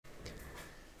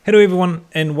Hello everyone,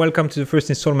 and welcome to the first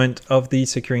installment of the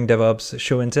Securing DevOps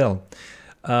show and tell.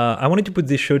 I wanted to put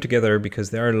this show together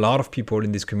because there are a lot of people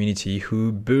in this community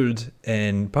who build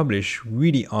and publish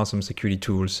really awesome security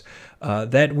tools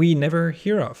that we never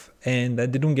hear of and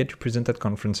that they don't get to present at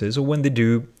conferences, or when they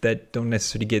do, that don't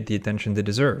necessarily get the attention they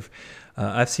deserve.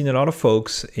 I've seen a lot of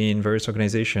folks in various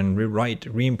organizations rewrite,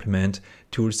 re-implement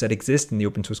tools that exist in the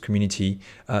open source community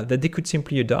that they could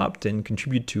simply adopt and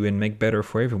contribute to and make better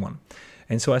for everyone.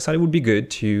 And so I thought it would be good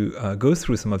to go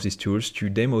through some of these tools, to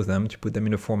demo them, to put them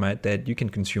in a format that you can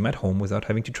consume at home without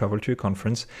having to travel to a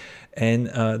conference. And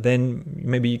then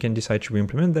maybe you can decide to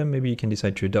re-implement them, maybe you can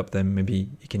decide to adopt them, maybe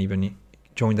you can even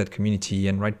join that community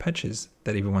and write patches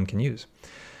that everyone can use.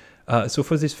 So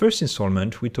for this first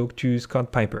installment, we talked to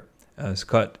Scott Piper.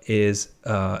 Scott is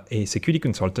a security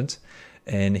consultant,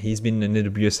 and he's been an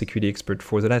AWS security expert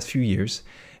for the last few years.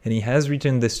 And he has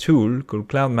written this tool called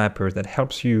Cloudmapper that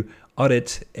helps you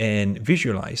audit and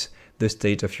visualize the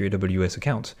state of your AWS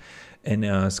account.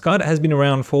 And Scott has been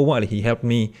around for a while. He helped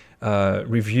me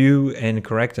review and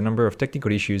correct a number of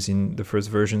technical issues in the first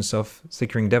versions of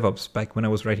Securing DevOps back when I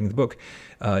was writing the book.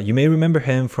 You may remember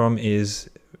him from his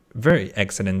very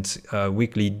excellent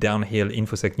weekly downhill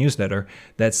InfoSec newsletter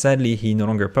that sadly he no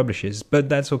longer publishes, but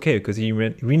that's okay because he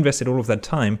reinvested all of that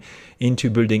time into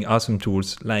building awesome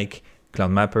tools like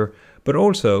Cloudmapper, but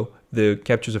also the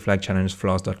Capture the Flag Challenge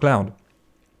flaws.cloud.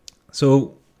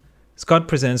 So Scott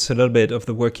presents a little bit of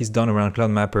the work he's done around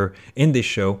Cloudmapper in this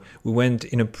show. We went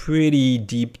in a pretty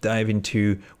deep dive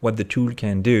into what the tool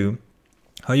can do,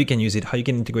 how you can use it, how you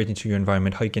can integrate it into your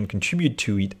environment, how you can contribute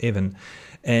to it even.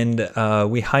 And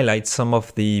we highlight some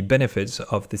of the benefits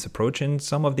of this approach and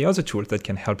some of the other tools that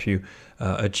can help you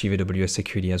achieve AWS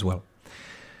security as well.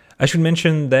 I should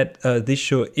mention that this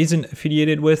show isn't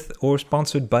affiliated with or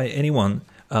sponsored by anyone,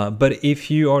 but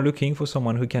if you are looking for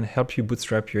someone who can help you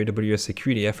bootstrap your AWS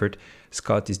security effort,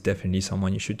 Scott is definitely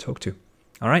someone you should talk to.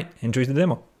 All right, enjoy the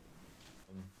demo.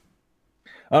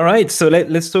 All right, so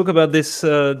let's talk about this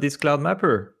this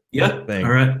Cloudmapper thing.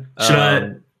 All right. Should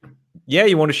I? Yeah,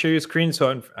 you want to share your screen?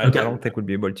 So I Okay. don't think we'd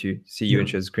be able to see you and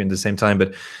share the screen at the same time,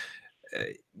 but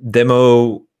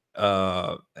demo.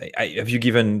 Have you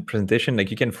given presentation? Like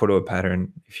you can follow a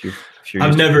pattern if you're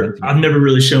I've never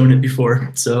really shown it before,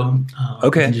 so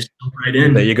okay, we can just jump right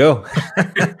in. There you go.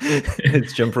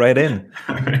 Let's jump right in.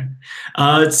 All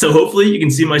right. So hopefully you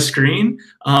can see my screen.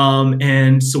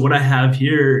 And so what I have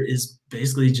here is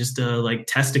basically just a like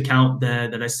test account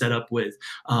that I set up with.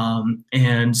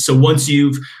 And so once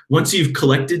you've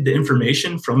collected the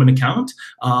information from an account,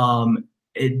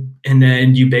 and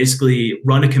then you basically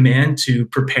run a command to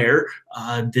prepare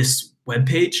this web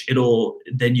page.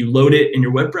 Then you load it in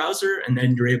your web browser, and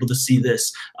then you're able to see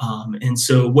this. And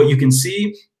so what you can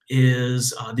see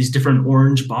is these different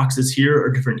orange boxes here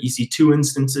are different EC2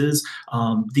 instances.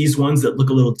 These ones that look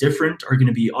a little different are going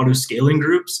to be auto scaling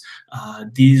groups.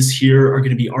 These here are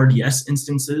going to be RDS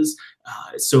instances.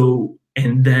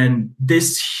 And then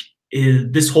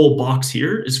this whole box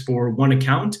here is for one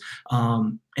account,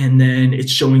 and then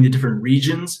it's showing the different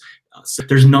regions. So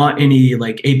there's not any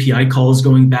like API calls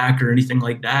going back or anything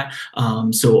like that.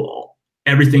 So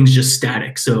everything's just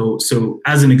static. So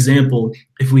as an example,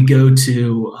 if we go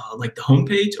to like the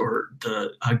homepage or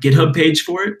the GitHub page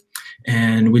for it,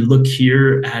 and we look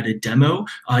here at a demo,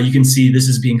 you can see this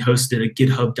is being hosted at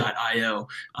github.io.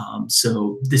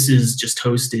 So this is just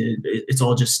hosted. It's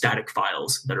all just static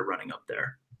files that are running up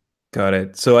there. Got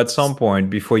it. So at some point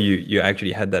before you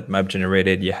actually had that map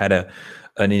generated, you had an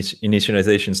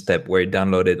initialization step where it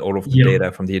downloaded all of the data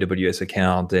from the AWS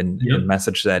account and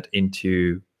messaged that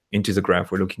into the graph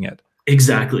we're looking at.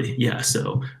 Exactly. Yeah.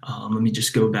 So let me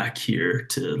just go back here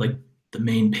to like the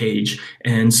main page.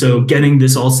 And so getting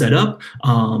this all set up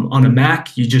on a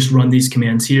Mac, you just run these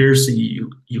commands here. So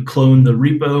you clone the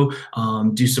repo,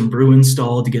 do some brew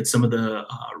install to get some of the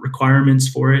requirements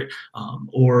for it.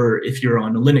 Or if you're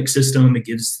on a Linux system, it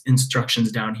gives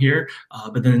instructions down here.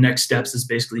 But then the next steps is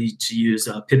basically to use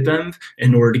pipenv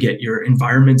in order to get your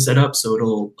environment set up. So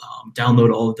it'll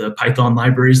download all of the Python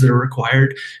libraries that are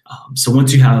required. So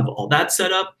once you have all that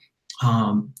set up,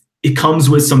 it comes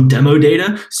with some demo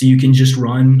data, so you can just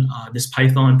run this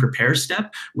Python prepare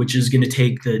step, which is going to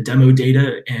take the demo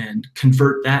data and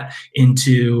convert that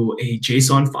into a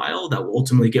JSON file that will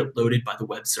ultimately get loaded by the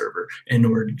web server in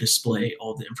order to display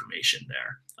all the information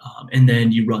there. And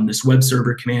then you run this web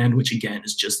server command, which again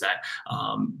is just that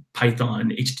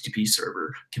Python HTTP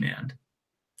server command.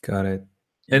 Got it.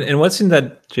 And what's in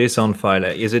that JSON file?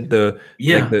 Is it the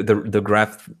the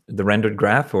graph, the rendered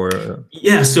graph, or?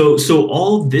 Yeah. So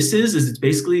all this is it's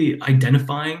basically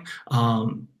identifying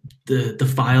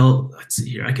the file, let's see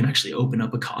here, I can actually open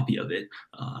up a copy of it.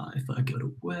 If I go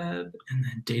to web and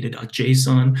then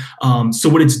data.json. So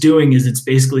what it's doing is it's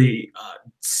basically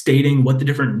stating what the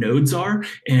different nodes are.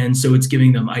 And so it's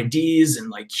giving them IDs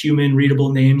and like human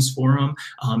readable names for them.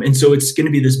 And so it's going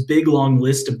to be this big long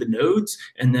list of the nodes.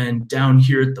 And then down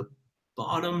here at the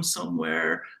bottom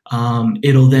somewhere,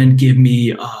 it'll then give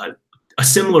me a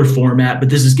similar format, but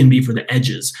this is going to be for the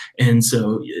edges. And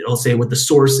so it'll say what the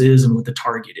source is and what the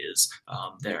target is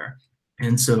there.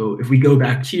 And so if we go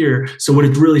back here, so what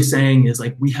it's really saying is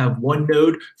like we have one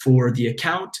node for the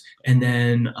account, and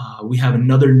then we have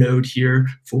another node here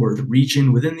for the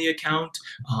region within the account,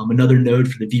 another node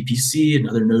for the VPC,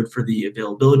 another node for the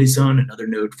availability zone, another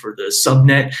node for the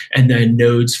subnet, and then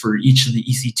nodes for each of the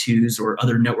EC2s or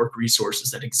other network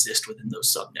resources that exist within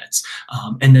those subnets.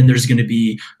 And then there's going to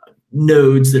be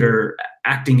nodes that are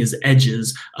acting as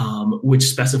edges, which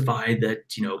specify that,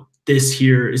 this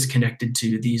here is connected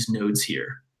to these nodes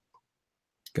here.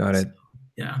 Got it. So,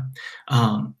 yeah.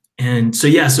 And so,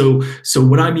 yeah, so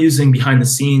what I'm using behind the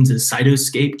scenes is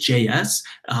Cytoscape.js,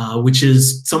 which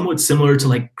is somewhat similar to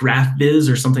like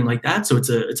GraphViz or something like that. So it's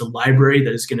a library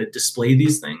that is going to display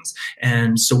these things.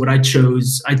 And so what I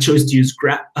chose to use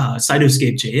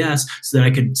Cytoscape.js so that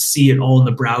I could see it all in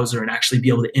the browser and actually be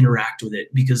able to interact with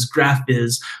it, because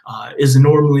GraphViz is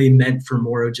normally meant for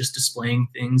more of just displaying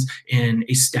things in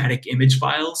a static image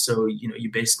file. So,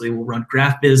 you basically will run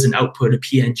GraphViz and output a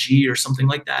PNG or something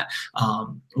like that.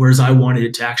 Whereas I wanted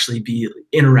it to actually be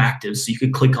interactive, so you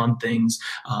could click on things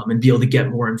and be able to get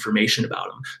more information about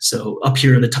them. So up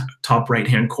here in the top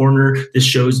right-hand corner, this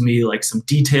shows me like some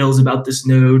details about this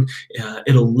node.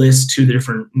 It'll list who the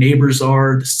different neighbors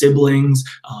are, the siblings,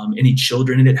 any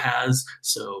children it has.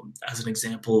 So as an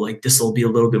example, like this will be a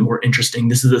little bit more interesting.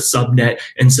 This is a subnet,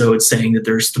 and so it's saying that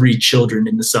there's 3 children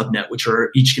in the subnet, which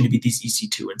are each going to be these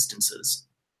EC2 instances.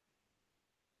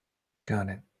 Got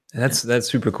it. That's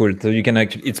super cool. So you can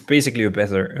actually, it's basically a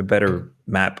better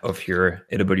map of your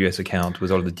AWS account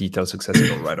with all the details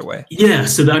accessible right away. Yeah.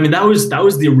 So that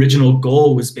was the original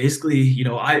goal, was basically,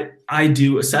 I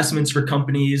do assessments for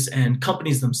companies, and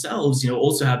companies themselves,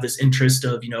 also have this interest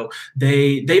of,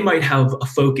 they might have a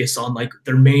focus on like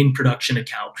their main production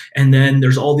account, and then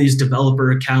there's all these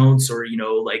developer accounts, or,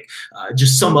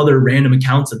 just some other random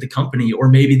accounts at the company, or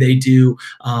maybe they do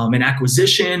an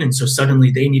acquisition. And so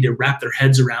suddenly they need to wrap their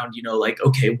heads around, like,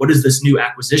 okay, what is this new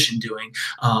acquisition doing?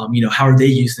 How are they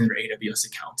using their AWS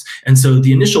accounts? And so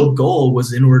the initial goal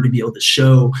was, in order to be able to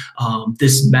show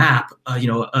this map, a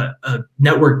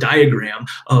network diagram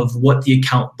of what the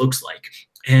account looks like.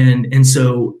 And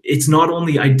so it's not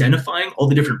only identifying all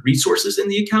the different resources in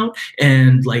the account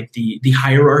and like the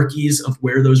hierarchies of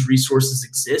where those resources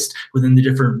exist within the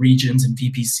different regions and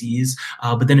VPCs,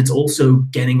 but then it's also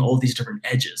getting all these different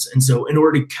edges. And so in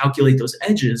order to calculate those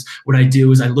edges, what I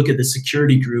do is I look at the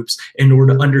security groups in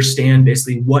order to understand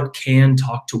basically what can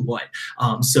talk to what.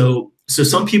 So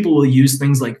some people will use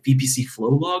things like VPC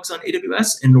flow logs on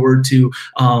AWS in order to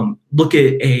look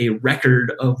at a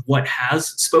record of what has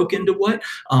spoken to what,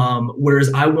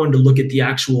 whereas I wanted to look at the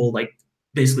actual like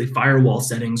basically firewall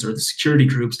settings or the security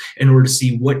groups in order to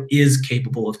see what is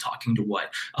capable of talking to what,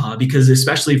 because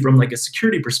especially from like a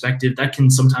security perspective, that can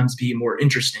sometimes be more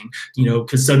interesting,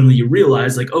 because suddenly you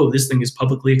realize like, oh, this thing is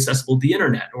publicly accessible to the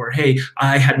internet, or hey,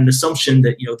 I had an assumption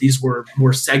that these were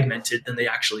more segmented than they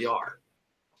actually are.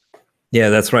 Yeah,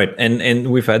 that's right.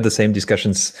 And we've had the same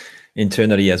discussions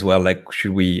internally as well. Like,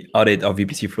 should we audit our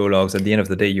VPC flow logs? At the end of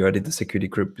the day, you audit the security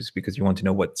groups because you want to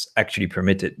know what's actually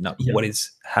permitted, not what is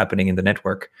happening in the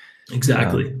network.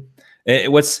 Exactly.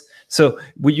 So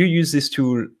would you use this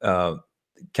tool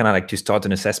kind of like to start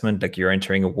an assessment? Like, you're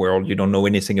entering a world, you don't know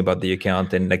anything about the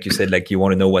account, and like you said, like you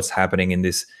want to know what's happening in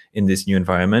this new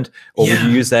environment, or would you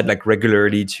use that like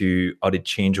regularly to audit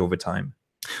change over time?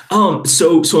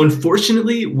 So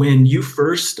unfortunately, when you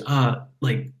first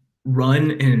like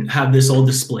run and have this all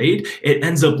displayed, it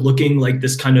ends up looking like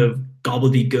this kind of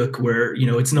gobbledygook where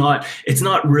it's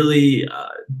not really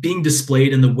being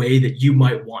displayed in the way that you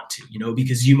might want to,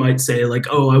 because you might say like,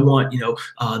 oh, I want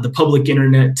the public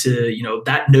internet to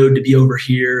that node to be over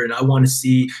here, and I want to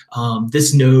see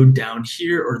this node down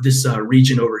here, or this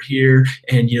region over here,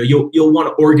 and you'll want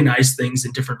to organize things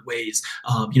in different ways,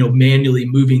 manually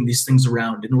moving these things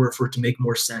around in order for it to make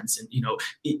more sense. And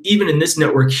even in this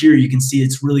network here, you can see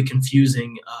it's really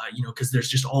confusing, because there's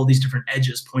just all these different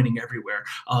edges pointing everywhere.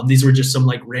 These were just some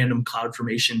like random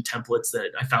CloudFormation templates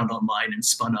that I found online and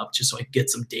spun up just so I could get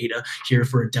some data here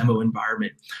for a demo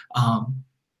environment.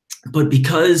 But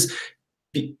because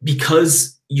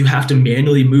you have to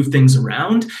manually move things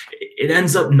around, it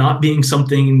ends up not being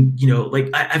something, like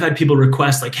I've had people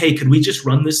request like, hey, could we just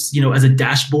run this, as a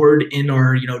dashboard in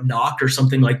our, NOC or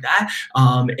something like that?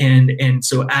 And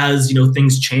so as,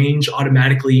 things change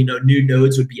automatically, new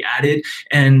nodes would be added.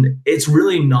 And it's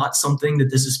really not something that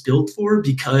this is built for,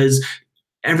 because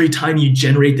every time you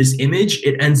generate this image,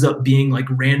 it ends up being like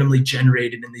randomly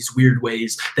generated in these weird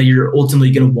ways that you're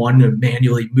ultimately going to want to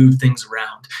manually move things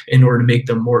around in order to make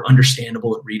them more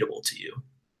understandable and readable to you.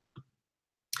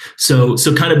 So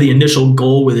kind of the initial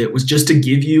goal with it was just to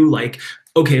give you like,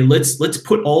 okay, let's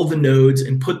put all the nodes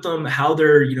and put them how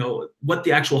they're, what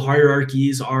the actual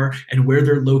hierarchies are and where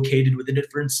they're located within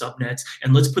different subnets.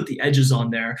 And let's put the edges on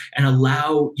there and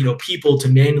allow, people to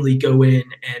manually go in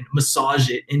and massage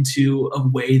it into a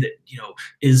way that,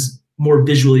 is more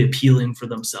visually appealing for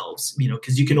themselves,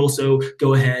 because you can also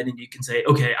go ahead and you can say,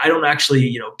 okay, I don't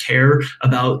actually, care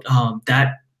about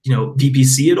that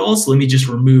VPC at all, so let me just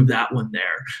remove that one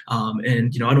there.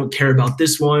 And I don't care about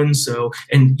this one, so,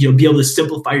 and be able to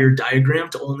simplify your diagram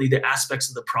to only the aspects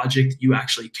of the project you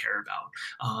actually care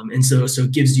about. And so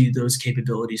it gives you those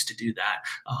capabilities to do that.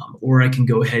 Or I can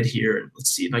go ahead here and let's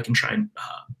see if I can try and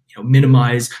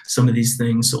minimize some of these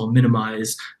things. So I'll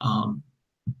minimize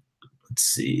let's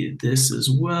see this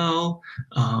as well.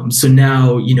 So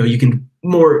now you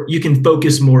can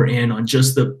focus more in on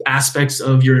just the aspects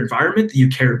of your environment that you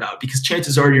care about, because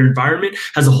chances are your environment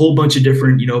has a whole bunch of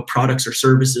different products or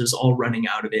services all running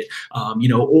out of it.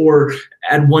 Or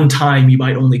at one time you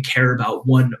might only care about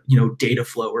one data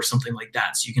flow or something like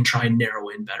that, so you can try and narrow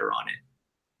in better on it.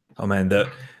 Oh man,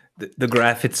 the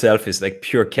graph itself is like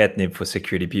pure catnip for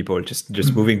security people, just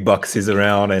moving boxes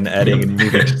around and adding and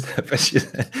moving stuff.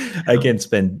 I can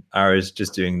spend hours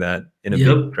just doing that in a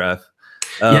big graph.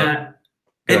 Yeah.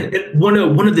 And one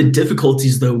of the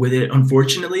difficulties though with it,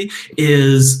 unfortunately,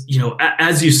 is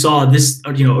as you saw, this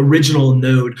original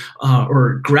node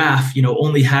or graph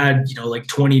only had like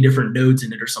 20 different nodes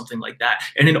in it or something like that,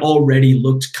 and it already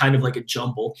looked kind of like a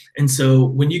jumble. And so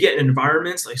when you get in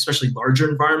environments, like especially larger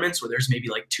environments where there's maybe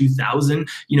like 2,000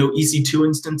 EC2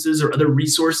 instances or other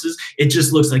resources, it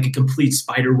just looks like a complete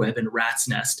spider web and rat's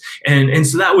nest. And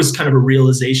so that was kind of a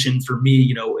realization for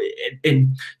me.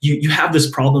 And you have this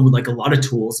problem with like a lot of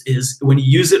tools, is when you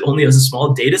use it only as a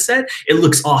small data set, it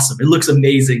looks awesome. It looks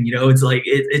amazing. It's like,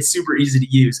 it's super easy to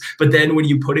use. But then when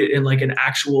you put it in like an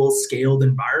actual scaled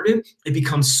environment, it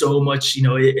becomes so much,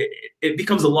 it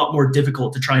becomes a lot more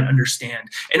difficult to try and understand.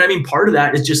 And I mean, part of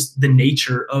that is just the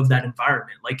nature of that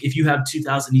environment. Like if you have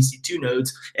 2,000 EC2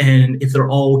 nodes, and if they're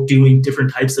all doing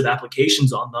different types of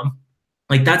applications on them,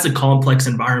 like that's a complex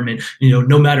environment,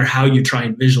 no matter how you try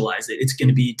and visualize it, it's going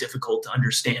to be difficult to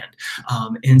understand.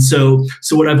 And so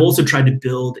what I've also tried to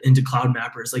build into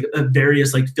Cloudmapper is like a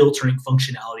various like filtering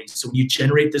functionalities. So when you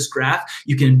generate this graph,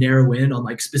 you can narrow in on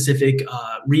like specific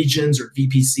regions or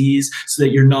VPCs so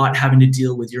that you're not having to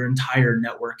deal with your entire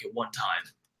network at one time.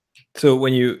 So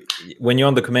when you're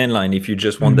on the command line, if you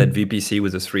just want that VPC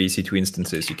with the 3 EC2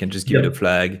 instances, you can just give it a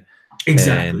flag.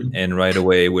 Exactly. And right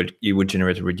away you would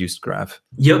generate a reduced graph.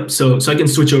 Yep. So I can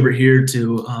switch over here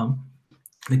to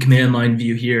the command line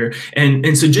view here.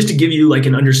 And so just to give you like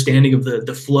an understanding of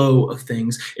the flow of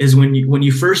things, is when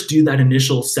you first do that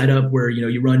initial setup where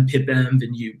you run pipenv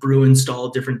and you brew install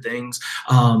different things,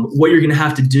 what you're going to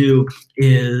have to do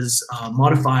is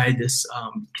modify this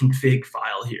config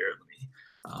file here.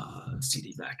 Let me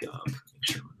cd back up, make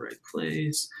sure I'm in the right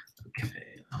place. Okay.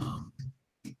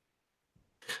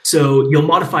 So you'll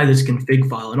modify this config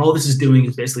file, and all this is doing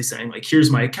is basically saying like, here's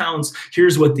my accounts,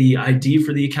 here's what the ID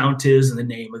for the account is and the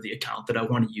name of the account that I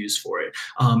want to use for it.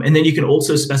 And then you can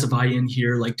also specify in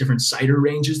here like different CIDR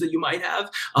ranges that you might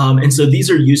have. And so these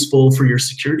are useful for your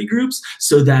security groups,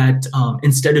 so that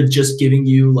instead of just giving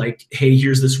you like, hey,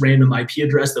 here's this random IP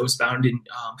address that was found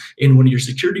in one of your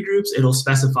security groups, it'll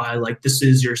specify like, this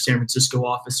is your San Francisco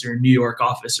office or New York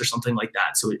office or something like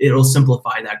that. So it'll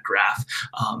simplify that graph.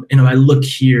 And if I look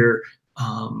here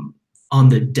on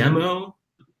the demo,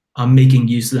 I'm making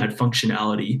use of that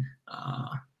functionality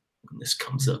when this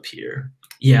comes up here.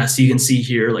 Yeah, so you can see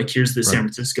here, like here's the San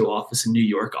Francisco office and New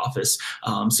York office.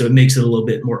 So it makes it a little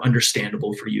bit more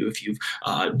understandable for you if you've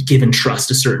given trust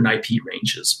to certain IP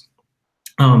ranges.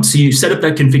 So you set up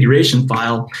that configuration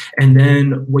file, and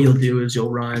then what you'll do is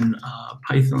you'll run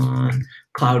Python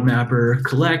Cloudmapper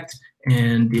collect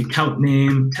and the account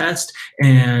name test.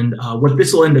 And what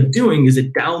this will end up doing is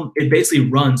it basically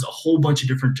runs a whole bunch of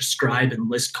different describe and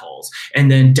list calls,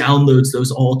 and then downloads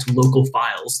those all to local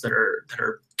files that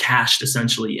are cached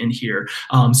essentially in here,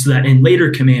 so that in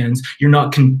later commands you're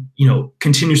not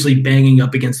continuously banging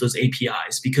up against those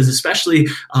APIs, because especially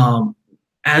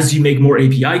as you make more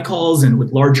API calls and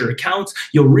with larger accounts,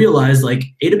 you'll realize like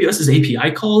AWS's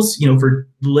API calls, for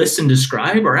list and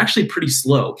describe are actually pretty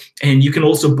slow. And you can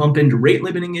also bump into rate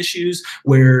limiting issues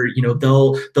where,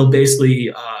 they'll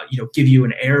basically, give you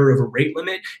an error of a rate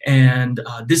limit. And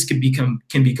this can become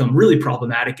really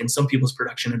problematic in some people's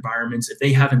production environments if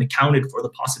they haven't accounted for the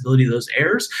possibility of those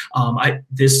errors.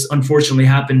 This unfortunately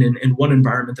happened in one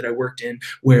environment that I worked in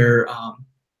where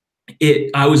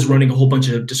I was running a whole bunch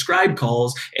of describe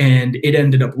calls and it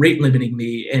ended up rate limiting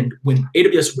me. And when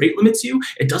AWS rate limits you,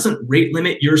 it doesn't rate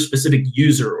limit your specific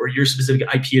user or your specific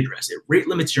IP address. It rate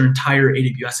limits your entire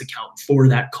AWS account for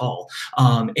that call.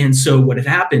 And so what had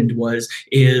happened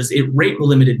is it rate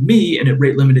limited me and it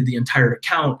rate limited the entire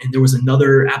account. And there was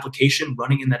another application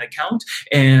running in that account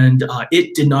and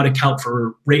it did not account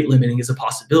for rate limiting as a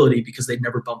possibility because they'd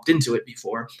never bumped into it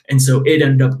before. And so it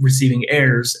ended up receiving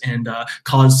errors and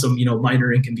caused some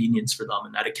minor inconvenience for them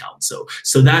in that account. So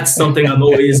that's something I'm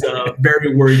always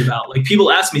very worried about. Like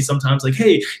people ask me sometimes like,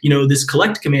 hey, this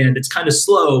collect command, it's kind of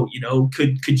slow,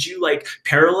 could you like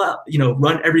parallel,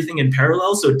 run everything in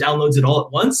parallel so it downloads it all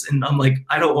at once? And I'm like,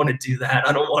 I don't want to do that.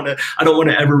 I don't want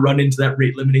to ever run into that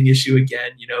rate limiting issue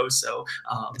again, so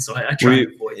I try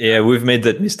to avoid that. Yeah, we've made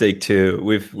that mistake too.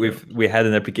 We had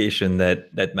an application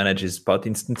that manages pod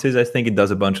instances. I think it does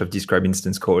a bunch of describe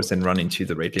instance calls and run into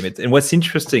the rate limit. And what's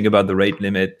interesting about the rate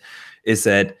limit is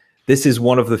that this is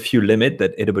one of the few limit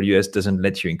that AWS doesn't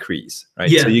let you increase, right?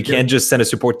 Yeah, so you can't just send a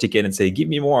support ticket and say, give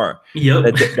me more.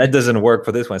 Yep. That doesn't work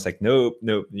for this one. It's like, nope,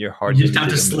 you're hard. You just have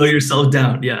to slow yourself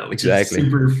down. Yeah, which is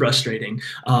super frustrating.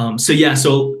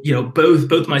 So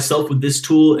both myself with this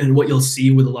tool and what you'll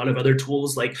see with a lot of other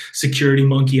tools like Security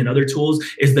Monkey and other tools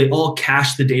is they all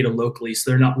cache the data locally.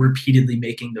 So they're not repeatedly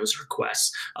making those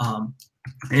requests.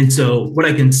 And so what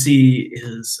I can see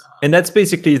is... and that's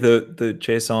basically the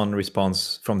JSON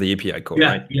response from the API call,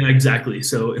 right? Yeah, exactly.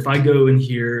 So if I go in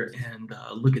here and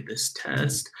look at this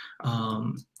test,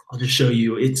 I'll just show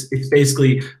you. It's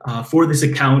basically for this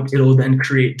account, it'll then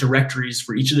create directories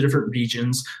for each of the different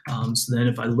regions. So then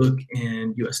if I look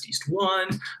in US East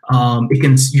 1, you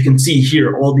can see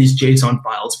here all these JSON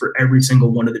files for every single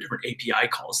one of the different API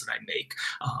calls that I make.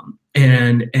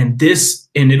 And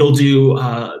it'll do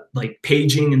like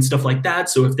paging and stuff like that.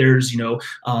 So if there's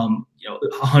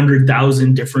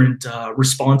 100,000 different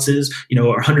responses,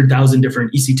 or 100,000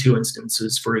 different EC2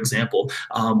 instances, for example.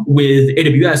 With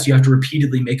AWS, you have to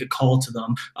repeatedly make a call to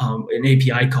them, an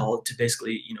API call to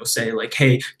basically, say like,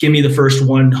 hey, give me the first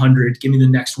 100, give me the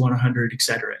next 100, et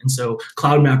cetera. And so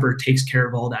Cloudmapper takes care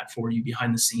of all that for you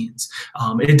behind the scenes.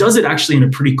 And it does it actually in a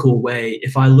pretty cool way.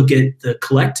 If I look at the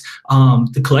collect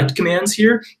commands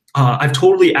here, I've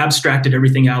totally abstracted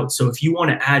everything out. So if you want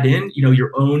to add in,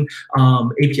 your own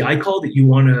API call that you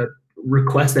want to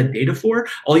request that data for,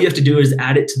 all you have to do is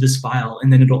add it to this file,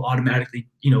 and then it'll automatically,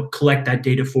 collect that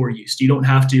data for you. So you don't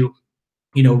have to,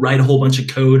 write a whole bunch of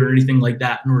code or anything like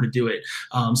that in order to do it.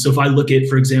 So if I look at,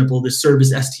 for example, the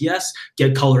service STS,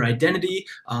 get caller identity,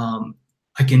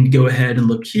 I can go ahead and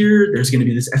look here. There's going to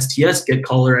be this STS get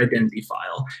caller identity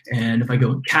file. And if I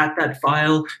go and cat that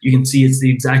file, you can see it's the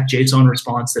exact JSON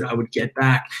response that I would get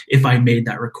back if I made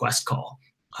that request call.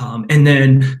 And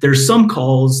then there's some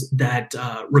calls that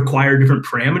require different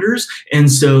parameters.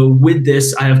 And so with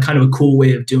this, I have kind of a cool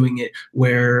way of doing it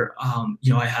where,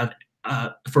 I have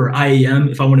for IAM,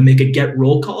 if I want to make a get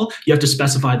role call, you have to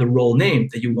specify the role name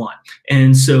that you want.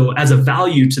 And so as a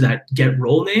value to that get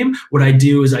role name, what I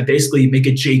do is I basically make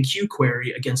a JQ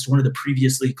query against one of the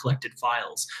previously collected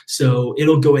files. So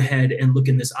it'll go ahead and look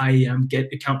in this IAM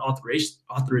get account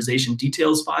authorization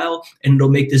details file, and it'll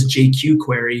make this JQ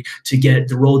query to get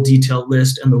the role detail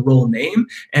list and the role name.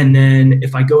 And then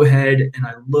if I go ahead and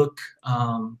I look,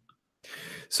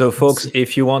 so folks,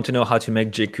 if you want to know how to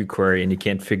make JQ query and you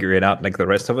can't figure it out like the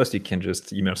rest of us, you can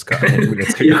just email Scott and we'll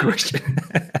answer your question.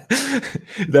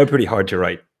 They're pretty hard to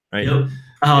write, right? Yep.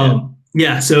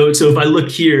 So if I look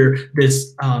here,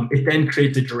 this it then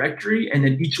creates a directory, and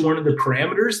then each one of the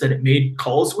parameters that it made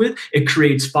calls with, it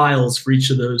creates files for each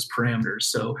of those parameters.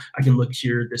 So I can look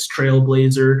here, this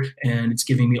Trailblazer, and it's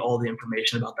giving me all the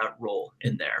information about that role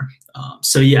in there.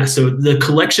 So the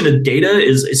collection of data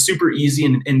is super easy,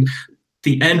 and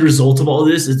the end result of all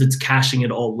this is it's caching it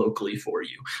all locally for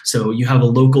you. So you have a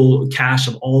local cache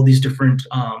of all these different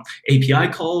API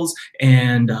calls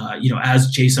and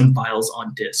as JSON files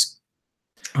on disk.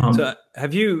 So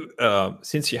have you,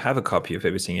 since you have a copy of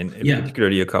everything, and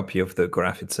particularly a copy of the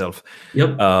graph itself,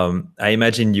 yep. I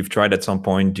imagine you've tried at some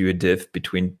point do a diff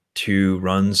between 2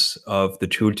 runs of the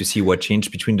tool to see what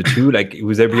changed between the two? Like,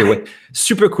 was there be a way?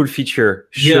 Super cool feature.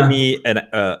 Show me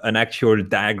an actual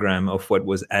diagram of what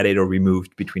was added or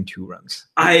removed between 2 runs.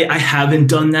 I haven't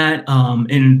done that,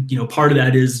 and part of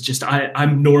that is just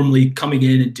I'm normally coming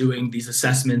in and doing these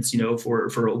assessments,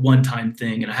 for a one-time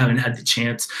thing, and I haven't had the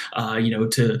chance,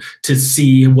 to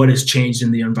see what has changed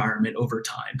in the environment over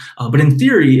time. But in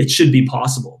theory, it should be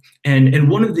possible. And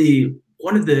one of the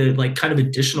like kind of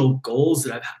additional goals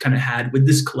that I've kind of had with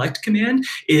this collect command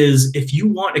is, if you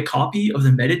want a copy of the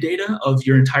metadata of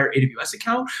your entire AWS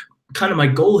account, kind of my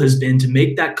goal has been to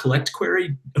make that collect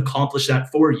query accomplish that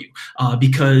for you,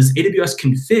 because AWS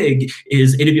config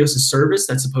is AWS's service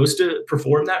that's supposed to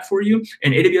perform that for you.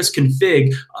 And AWS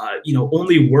config,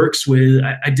 only works with,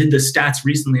 I did the stats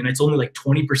recently, and it's only like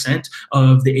 20%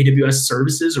 of the AWS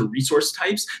services or resource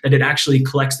types that it actually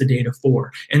collects the data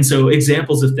for. And so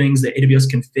examples of things that AWS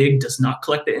config does not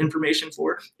collect the information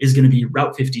for is going to be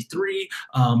Route 53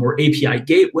 or API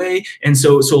gateway. And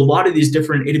so a lot of these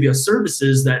different AWS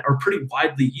services that are pretty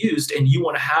widely used, and you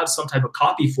want to have some type of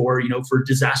copy for, for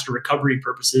disaster recovery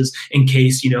purposes, in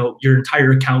case, your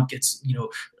entire account gets,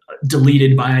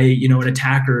 deleted by, an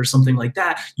attacker or something like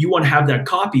that. You want to have that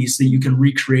copy so that you can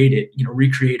recreate it,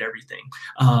 recreate everything.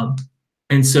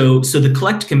 And so the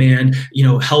collect command,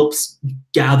 helps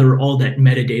gather all that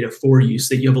metadata for you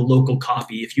so that you have a local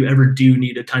copy if you ever do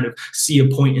need to kind of see a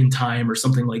point in time or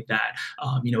something like that.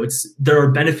 There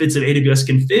are benefits of AWS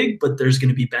config, but there's going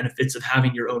to be benefits of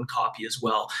having your own copy as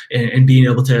well, and being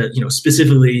able to,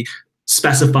 specifically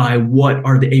specify what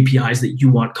are the APIs that you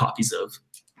want copies of.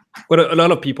 Well, a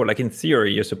lot of people, like in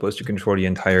theory, you're supposed to control the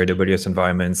entire AWS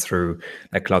environment through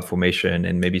like CloudFormation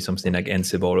and maybe something like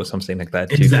Ansible or something like that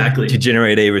to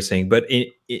generate everything. But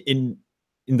in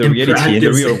the reality, in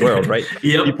the real world, right?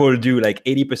 Yep. People do like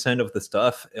 80% of the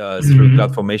stuff through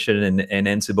CloudFormation and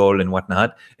Ansible and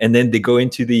whatnot, and then they go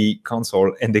into the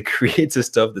console and they create the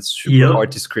stuff that's super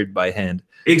hard to script by hand.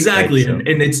 Exactly. Right,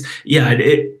 so. And it's,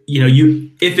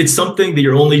 if it's something that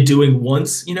you're only doing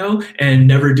once, and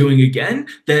never doing again,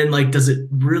 then like, does it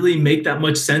really make that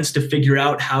much sense to figure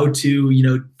out how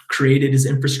to, create it as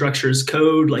infrastructure as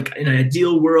code? Like, in an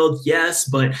ideal world, yes,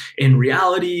 but in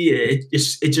reality, it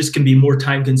just can be more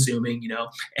time consuming,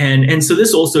 and so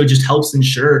this also just helps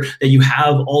ensure that you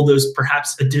have all those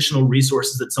perhaps additional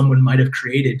resources that someone might have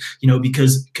created,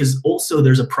 because also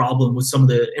there's a problem with some of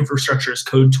the infrastructure as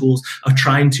code tools of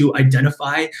trying to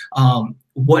identify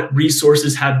what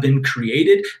resources have been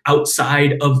created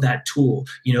outside of that tool.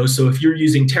 So if you're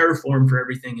using Terraform for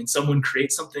everything and someone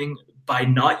creates something by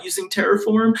not using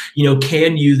Terraform,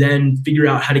 can you then figure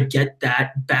out how to get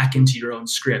that back into your own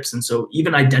scripts? And so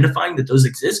even identifying that those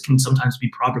exist can sometimes be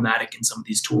problematic in some of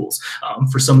these tools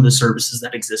for some of the services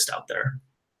that exist out there.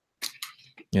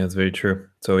 Yeah, that's very true.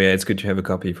 So yeah, it's good to have a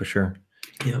copy for sure.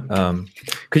 Yeah.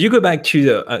 Could you go back to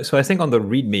the, so I think on the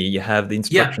README, you have the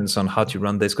instructions on how to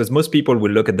run this, because most people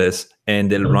will look at this and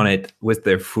they'll run it with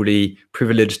their fully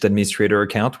privileged administrator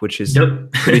account, which is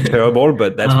pretty terrible,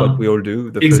 but that's what we all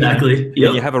do. Exactly. And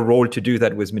you have a role to do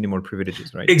that with minimal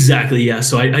privileges, right? Exactly. Yeah.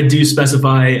 So I do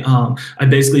specify, I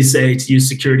basically say to use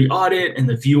security audit and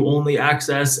the view only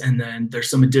access, and then there's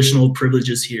some additional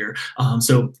privileges here.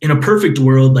 So in a perfect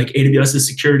world, like AWS's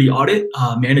security audit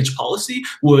managed policy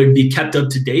would be kept up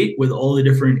to date with all the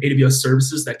different AWS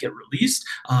services that get released.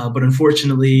 But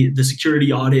unfortunately, the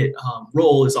security audit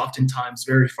role is oftentimes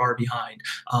very far behind,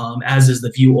 as is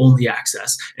the view only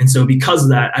access. And so because of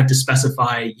that, I have to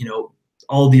specify,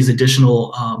 all these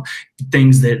additional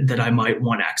things that I might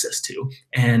want access to.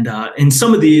 And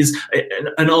some of these,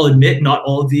 and I'll admit, not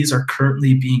all of these are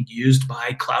currently being used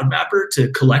by Cloudmapper to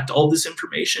collect all this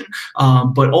information,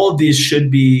 but all of these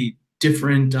should be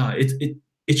different.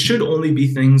 It should only be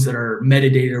things that are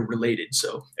metadata related.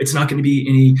 So it's not going to be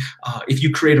any, if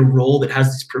you create a role that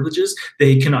has these privileges,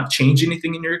 they cannot change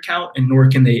anything in your account, and nor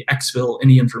can they exfil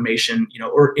any information,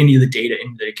 or any of the data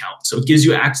into the account. So it gives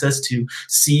you access to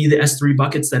see the S3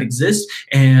 buckets that exist,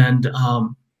 and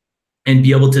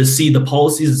be able to see the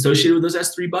policies associated with those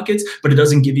S3 buckets, but it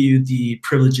doesn't give you the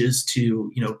privileges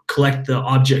to, collect the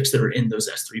objects that are in those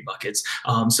S3 buckets.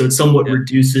 So it somewhat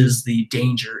reduces the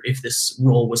danger if this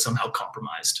role was somehow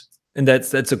compromised. And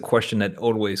that's a question that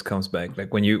always comes back.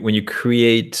 Like when you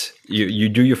create, you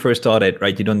do your first audit,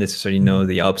 right? You don't necessarily know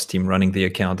the ops team running the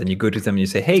account, and you go to them and you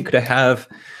say, hey, could I have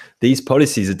these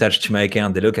policies attached to my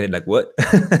account, they look at it like, what?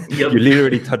 Yep. You're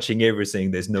literally touching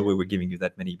everything. There's no way we're giving you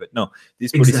that many. But no,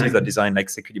 these policies are designed like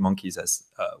Security Monkeys as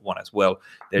one as well.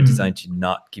 They're designed to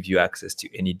not give you access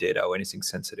to any data or anything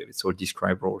sensitive. It's all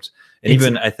describe roles. And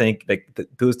even I think like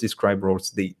those describe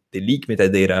roles, they leak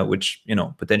metadata, which, you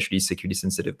know, potentially is security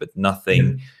sensitive, but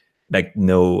nothing like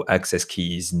no access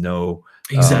keys, no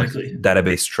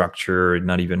database structure,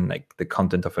 not even like the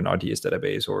content of an RDS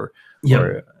database or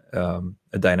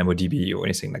a DynamoDB or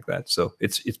anything like that. So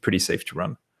it's pretty safe to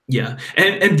run. Yeah,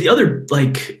 and the other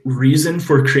like reason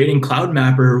for creating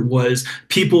Cloudmapper was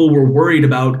people were worried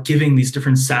about giving these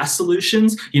different SaaS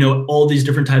solutions, you know, all these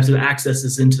different types of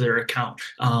accesses into their account,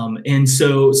 and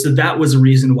so that was a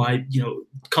reason why, you know,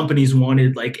 companies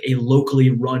wanted like a locally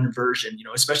run version. You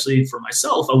know, especially for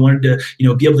myself, I wanted to, you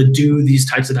know, be able to do these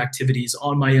types of activities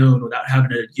on my own without having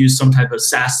to use some type of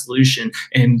SaaS solution,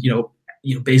 and you know,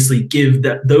 basically give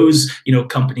those, you know,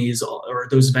 companies or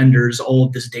those vendors all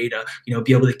of this data, you know,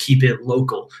 be able to keep it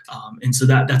local. And so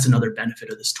that's another benefit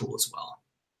of this tool as well.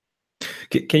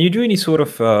 Can you do any sort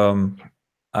of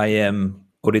IAM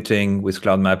auditing with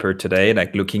Cloudmapper today,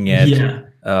 like looking at,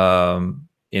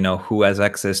 you know, who has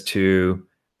access to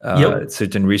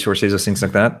certain resources or things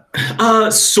like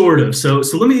that? Sort of. So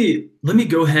let me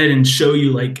go ahead and show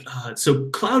you like, so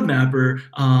Cloudmapper,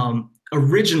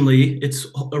 originally, its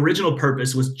original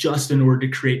purpose was just in order to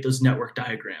create those network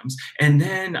diagrams. And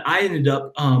then I ended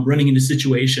up running into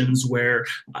situations where,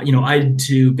 you know, I had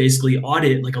to basically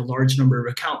audit like a large number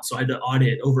of accounts. So I had to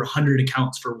audit over 100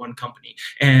 accounts for one company.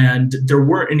 And there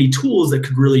weren't any tools that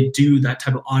could really do that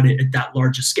type of audit at that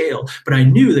large a scale. But I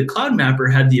knew that Cloudmapper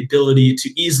had the ability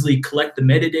to easily collect the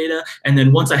metadata. And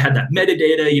then once I had that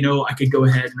metadata, you know, I could go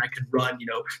ahead and I could run, you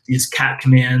know, these cat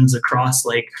commands across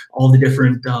like all the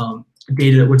different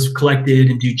data that was collected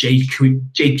and do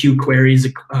JQ queries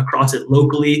across it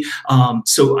locally.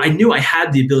 So I knew I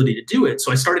had the ability to do it.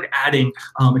 So I started adding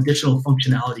additional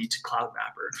functionality to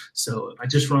Cloudmapper. So if I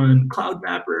just run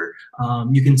Cloudmapper,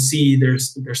 you can see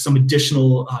there's some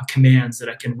additional commands that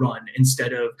I can run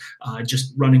instead of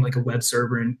just running like a web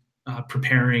server and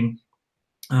preparing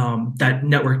that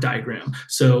network diagram.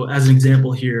 So as an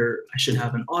example here, I should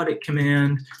have an audit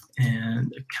command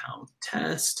and account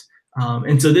test.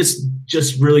 And so this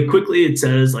just really quickly, it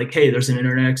says like, hey, there's an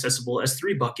internet accessible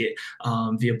S3 bucket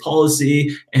via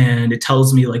policy, and it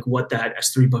tells me like what that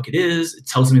S3 bucket is. It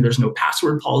tells me there's no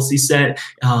password policy set.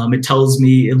 It tells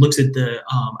me, it looks at the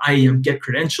IAM get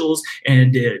credentials,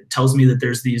 and it tells me that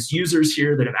there's these users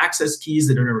here that have access keys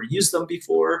that have never used them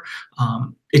before.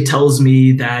 It tells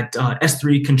me that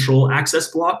S3 control access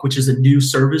block, which is a new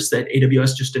service that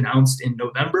AWS just announced in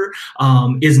November,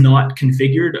 is not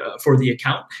configured for the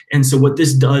account. And so what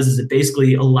this does is it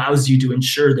basically allows you to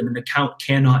ensure that an account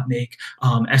cannot make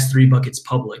S3 buckets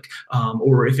public,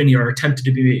 or if any are attempted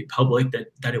to be made public,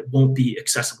 that it won't be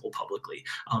accessible publicly.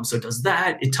 So it does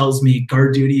that. It tells me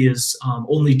guard duty is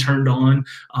only turned on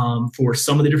for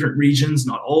some of the different regions,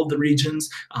 not all of the regions.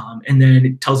 And then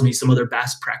it tells me some other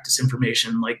best practice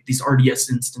information, like these RDS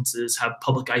instances have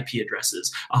public IP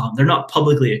addresses. They're not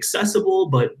publicly accessible,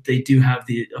 but they do have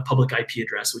the public IP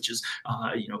address, which is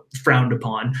you know, frowned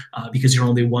upon because you're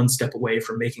only one step away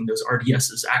from making those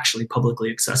RDSs actually publicly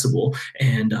accessible.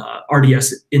 And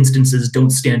RDS instances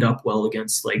don't stand up well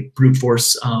against like brute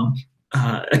force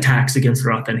attacks against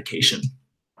their authentication.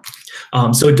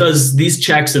 So it does these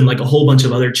checks and like a whole bunch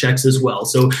of other checks as well.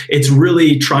 So it's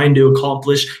really trying to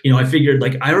accomplish, you know, I figured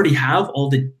like I already have all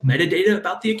the metadata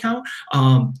about the account.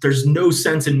 There's no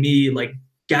sense in me like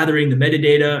gathering the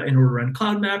metadata in order to run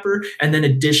Cloudmapper, and then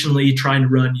additionally trying to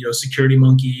run, you know, Security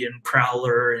Monkey and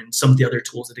Prowler and some of the other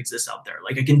tools that exist out there.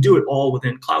 Like I can do it all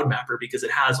within Cloudmapper because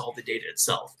it has all the data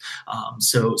itself.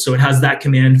 So it has that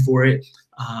command for it.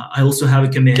 I also have a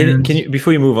command. Can you,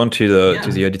 before you move on to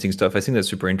the editing stuff, I think that's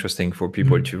super interesting for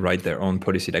people to write their own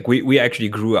policy. Like we actually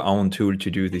grew our own tool to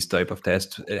do this type of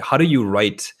test. How do you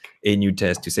write a new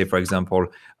test to say, for example,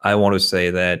 I want to say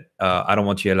that I don't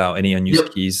want to allow any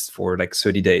unused keys for like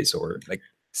 30 days or like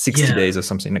 60 days or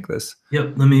something like this?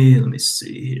 Yep. Let me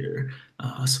see here.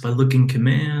 So if I look in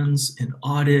commands and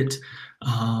audit,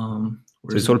 so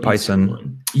it's all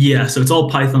Python. Yeah. So it's all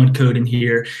Python code in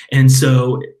here. And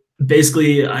so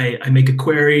basically, I make a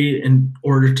query in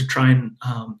order to try and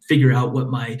figure out what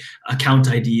my account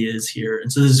ID is here.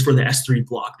 And so this is for the S3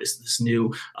 block, this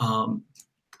new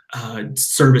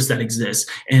service that exists.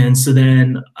 And so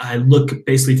then I look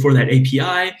basically for that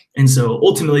API. And so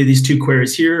ultimately these two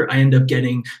queries here, I end up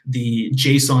getting the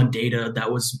JSON data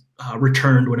that was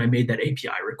returned when I made that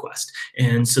API request.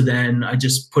 And so then I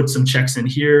just put some checks in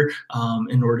here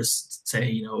in order to say,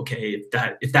 you know, okay,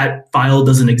 if that file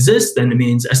doesn't exist, then it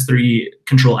means S3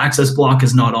 control access block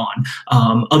is not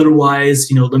on. Otherwise,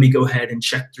 you know, let me go ahead and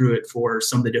check through it for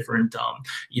some of the different,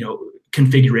 you know,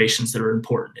 configurations that are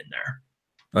important in there.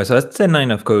 All right, so that's 10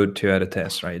 lines of code to add a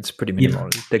test, right? It's pretty minimal.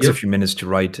 It takes a few minutes to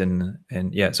write, and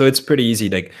yeah, so it's pretty easy.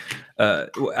 Like,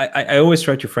 I always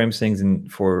try to frame things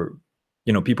for,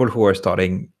 you know, people who are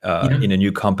starting in a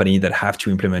new company that have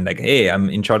to implement, like, hey, I'm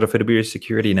in charge of AWS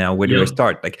security now. Where do I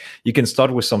start? Like, you can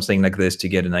start with something like this to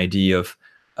get an idea of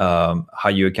how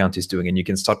your account is doing, and you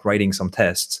can start writing some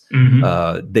tests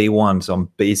day one, some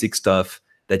basic stuff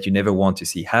that you never want to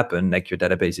see happen, like your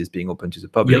database is being open to the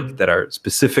public, that are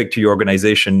specific to your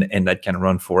organization and that can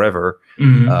run forever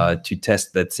to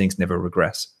test that things never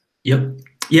regress.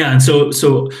 Yeah, and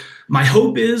so my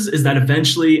hope is that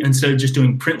eventually, instead of just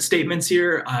doing print statements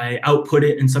here, I output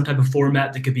it in some type of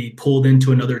format that could be pulled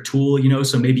into another tool, you know,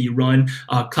 so maybe you run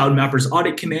Cloudmapper's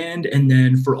audit command, and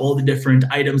then for all the different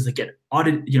items that get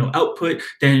audit, you know, output,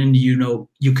 then, you know,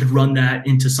 you could run that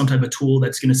into some type of tool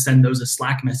that's going to send those as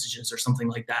Slack messages or something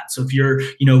like that. So if you're,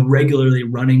 you know, regularly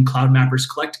running Cloudmapper's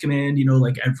collect command, you know,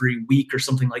 like every week or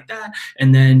something like that,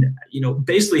 and then, you know,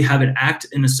 basically have it act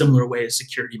in a similar way as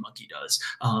SecurityMonkey does.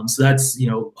 So that's, you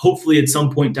know, hopefully at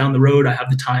some point down the road, I have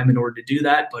the time in order to do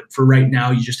that. But for right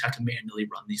now, you just have to manually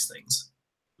run these things.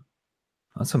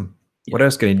 Awesome. What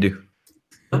else can you do?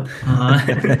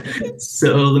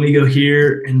 So let me go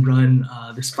here and run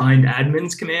this find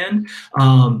admins command.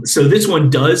 So this one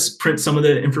does print some of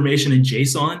the information in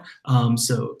JSON.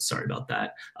 So sorry about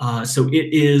that. So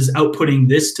it is outputting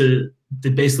this to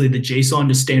basically the JSON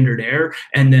to standard error,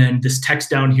 and then this text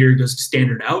down here goes to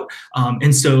standard out.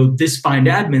 And so this find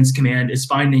admins command is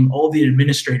finding all the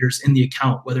administrators in the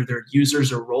account, whether they're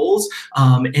users or roles.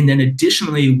 And then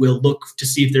additionally, we'll look to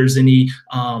see if there's any,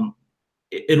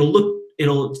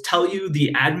 it'll tell you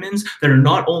the admins that are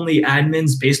not only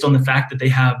admins based on the fact that they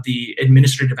have the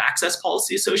administrative access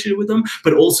policy associated with them,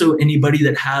 but also anybody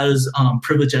that has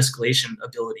privilege escalation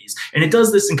abilities. And it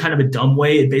does this in kind of a dumb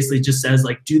way. It basically just says,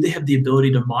 like, do they have the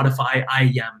ability to modify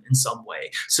IAM in some way?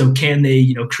 So can they,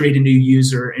 you know, create a new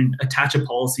user and attach a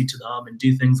policy to them and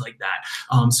do things like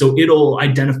that? So it'll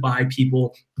identify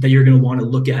people that you're going to want to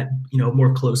look at, you know,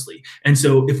 more closely. And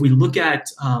so if we look at,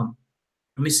 let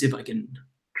me see if I can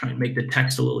try and make the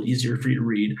text a little easier for you to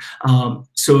read.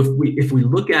 So if we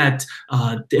look at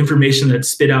the information that's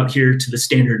spit out here to the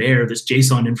standard error, this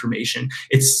JSON information,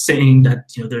 it's saying that,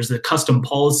 you know, there's a custom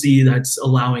policy that's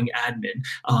allowing admin.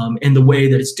 And the way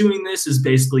that it's doing this is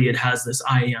basically it has this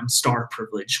IAM star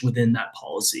privilege within that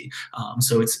policy.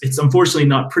 So it's unfortunately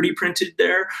not pretty printed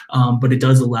there, but it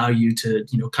does allow you to,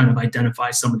 you know, kind of identify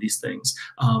some of these things.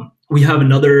 We have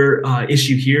another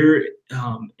issue here,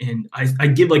 and I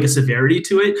give like a severity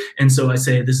to it. And so I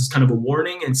say this is kind of a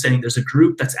warning and saying there's a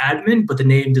group that's admin, but the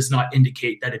name does not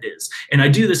indicate that it is. And I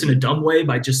do this in a dumb way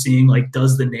by just seeing, like,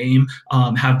 does the name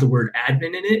have the word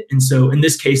admin in it? And so in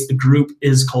this case, the group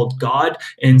is called God.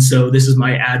 And so this is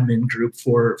my admin group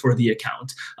for the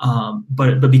account.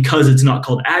 But because it's not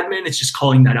called admin, it's just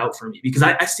calling that out for me, because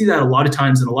I see that a lot of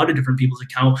times in a lot of different people's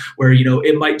account where, you know,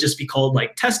 it might just be called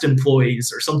like test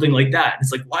employees or something like that.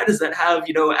 It's like, why does that have,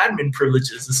 you know, admin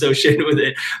privileges associated with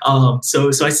it? So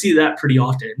I see that pretty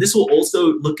often. This will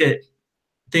also look at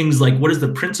things like what is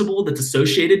the principal that's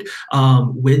associated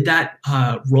with that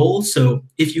role. So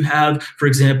if you have, for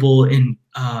example, in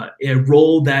a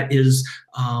role that is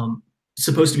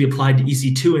supposed to be applied to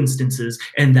EC2 instances,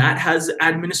 and that has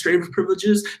administrative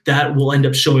privileges, that will end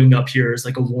up showing up here as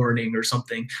like a warning or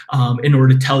something in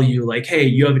order to tell you, like, hey,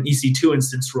 you have an EC2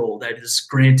 instance role that is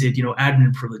granted, you know,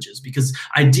 admin privileges, because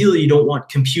ideally you don't want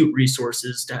compute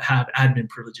resources to have admin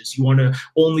privileges. You want to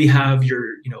only have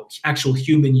your, you know, actual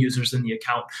human users in the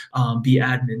account be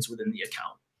admins within the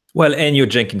account. Well, and your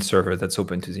Jenkins server that's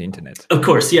open to the internet. Of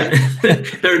course, yeah.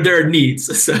 there are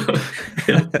needs. So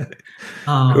yeah.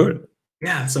 Good.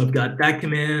 Yeah, so I've got that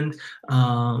command.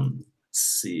 Let's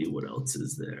see, what else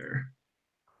is there?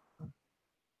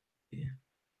 Yeah.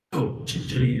 Oh, should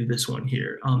show you this one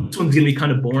here. This one's gonna be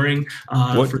kind of boring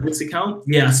for this account.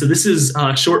 Yeah, so this is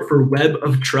short for Web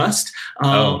of Trust.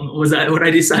 Was that what I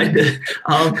decided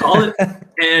to call it?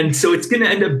 And so it's gonna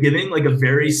end up giving like a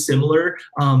very similar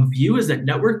view as that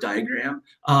network diagram.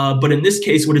 But in this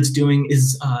case, what it's doing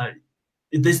is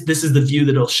this is the view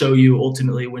that it'll show you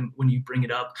ultimately when you bring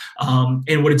it up.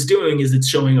 And what it's doing is it's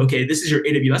showing, okay, this is your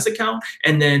AWS account,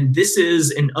 and then this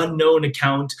is an unknown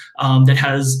account that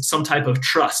has some type of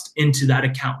trust into that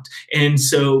account. And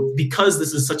so because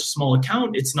this is such a small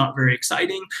account, it's not very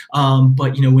exciting.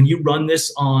 But when you run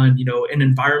this on an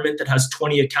environment that has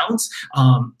 20 accounts,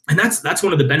 and that's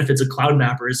one of the benefits of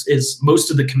Cloudmapper is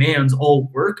most of the commands all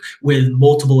work with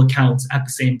multiple accounts at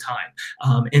the same time.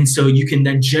 And so you can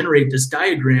then generate this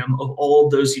diagram of all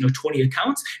of those 20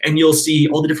 accounts, and you'll see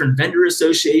all the different vendor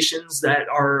associations that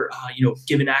are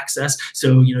given access.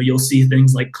 So you'll see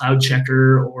things like Cloud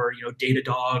Checker or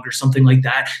Datadog or something like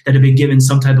that have been given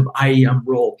some type of IAM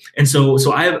role. And so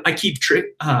I keep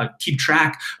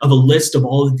track of a list of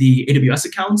all of the AWS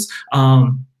accounts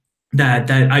that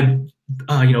I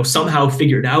somehow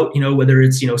figured out, whether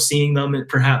it's seeing them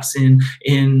perhaps in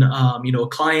a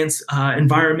client's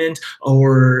environment,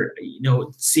 or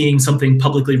seeing something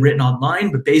publicly written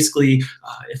online. But basically,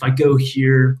 if I go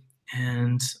here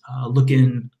and look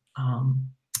in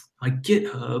my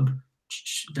GitHub,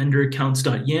 vendor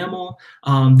accounts.yaml.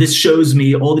 This shows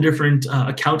me all the different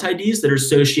account IDs that are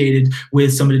associated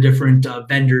with some of the different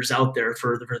vendors out there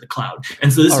for the cloud.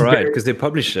 And so this is right, because they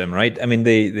publish them, right? I mean,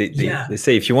 they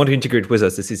say if you want to integrate with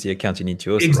us, this is the account you need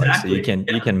to authorize. Exactly. So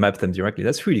you can map them directly.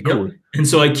 That's really cool. Yep. And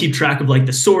so I keep track of like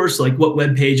the source, like what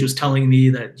web page was telling me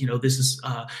that this is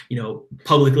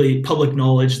public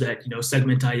knowledge that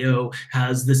Segment.io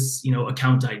has this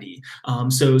account ID.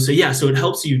 So it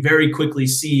helps you very quickly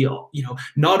see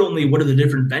not only what are the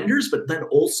different vendors, but then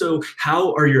also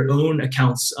how are your own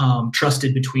accounts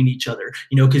trusted between each other.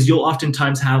 Because you'll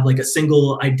oftentimes have like a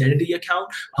single identity account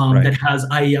that has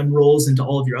IAM roles into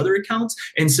all of your other accounts,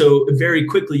 and so very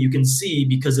quickly you can see,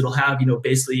 because it'll have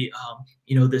basically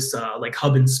this like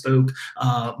hub and spoke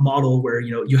model where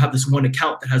you have this one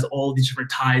account that has all these different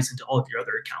ties into all of your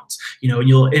other accounts.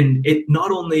 And it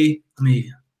not only let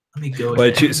me go.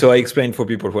 Well, so I explained for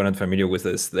people who are not familiar with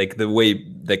this, like the way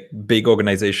like big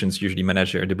organizations usually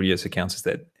manage their AWS accounts is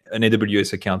that an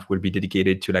AWS account will be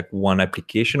dedicated to like one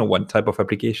application or one type of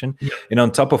application. Yep. And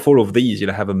on top of all of these,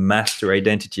 you'll have a master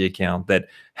identity account that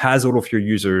has all of your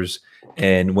users.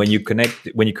 And when you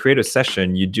create a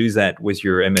session, you do that with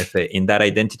your MFA in that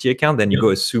identity account, then you go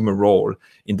assume a role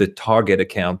in the target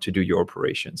account to do your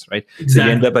operations, right? Exactly. So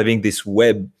you end up having this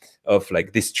web of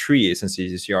like this tree, essentially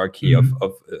this hierarchy of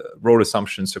role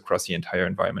assumptions across the entire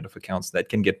environment of accounts that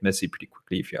can get messy pretty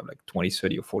quickly if you have like 20,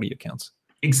 30, or 40 accounts.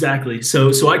 Exactly. So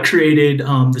I created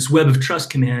this web of trust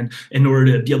command in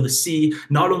order to be able to see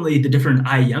not only the different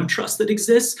IAM trust that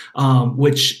exists,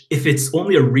 which if it's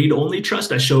only a read-only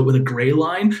trust, I show it with a gray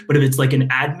line. But if it's like an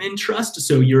admin trust,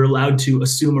 so you're allowed to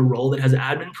assume a role that has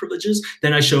admin privileges,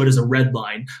 then I show it as a red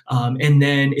line. And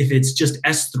then if it's just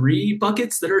S3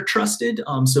 buckets that are trusted,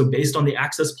 so based on the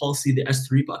access policy, the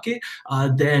S3 bucket,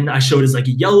 then I show it as like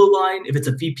a yellow line. If it's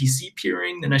a VPC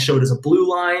peering, then I show it as a blue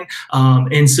line.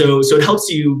 And so it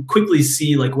helps you quickly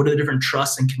see like what are the different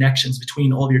trusts and connections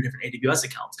between all of your different AWS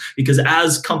accounts. Because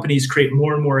as companies create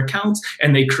more and more accounts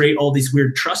and they create all these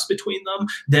weird trusts between them,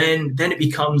 then it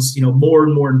becomes more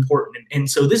and more important.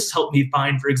 And so this has helped me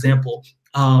find, for example,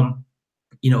 found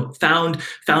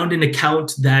an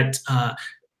account that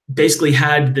basically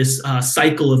had this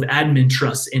cycle of admin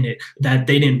trusts in it that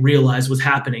they didn't realize was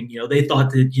happening. They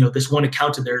thought that, this one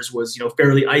account of theirs was,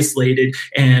 fairly isolated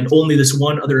and only this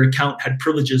one other account had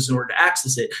privileges in order to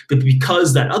access it. But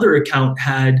because that other account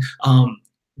had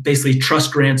basically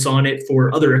trust grants on it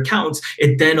for other accounts,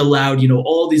 it then allowed,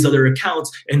 all these other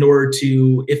accounts in order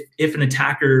to, if an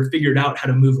attacker figured out how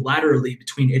to move laterally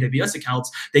between AWS accounts,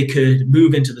 they could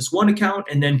move into this one account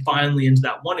and then finally into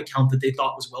that one account that they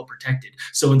thought was well protected.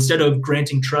 So instead of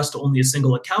granting trust to only a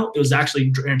single account, it was actually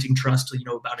granting trust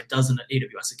to, about a dozen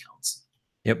AWS accounts.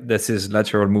 Yep, this is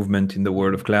lateral movement in the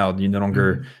world of cloud. You no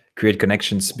longer create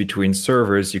connections between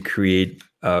servers, you create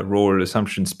role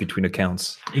assumptions between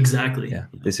accounts. Exactly. Yeah,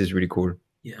 this is really cool.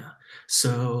 Yeah.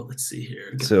 So let's see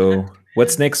here. So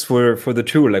what's next for the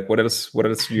tool? Like what else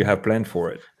do you have planned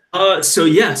for it? So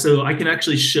I can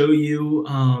actually show you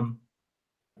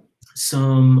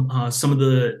some of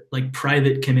the like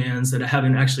private commands that I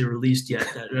haven't actually released yet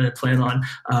that I plan on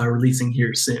releasing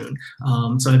here soon.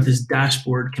 So I have this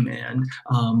dashboard command,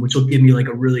 which will give me like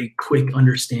a really quick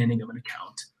understanding of an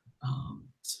account.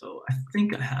 So I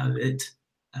think I have it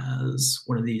as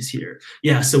one of these here.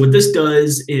 Yeah, so what this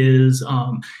does is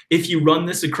if you run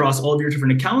this across all of your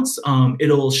different accounts,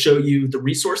 it'll show you the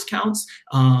resource counts.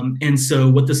 And so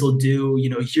what this will do,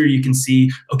 here you can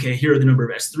see, okay, here are the number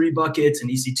of S3 buckets and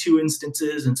EC2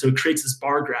 instances. And so it creates this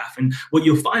bar graph. And what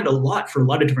you'll find a lot for a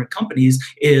lot of different companies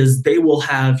is they will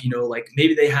have, like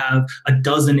maybe they have a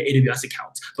dozen AWS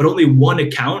accounts, but only one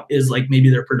account is like maybe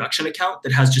their production account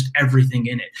that has just everything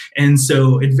in it. And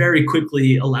so it very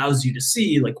quickly allows you to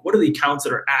see like what are the accounts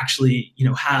that are actually,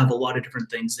 have a lot of different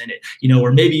things in it,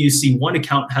 or maybe you see one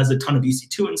account has a ton of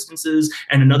EC2 instances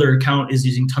and another account is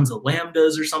using tons of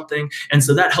Lambdas or something. And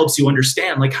so that helps you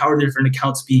understand like how are the different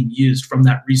accounts being used from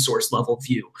that resource level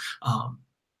view.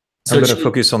 So I'm going to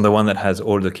focus on the one that has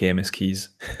all the KMS keys.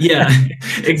 Yeah,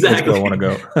 exactly. That's where I want to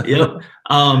go. Yep.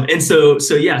 And so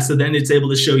then it's able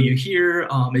to show you here.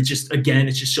 It's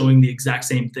just showing the exact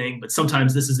same thing, but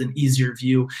sometimes this is an easier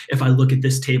view. If I look at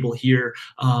this table here,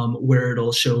 where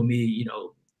it'll show me,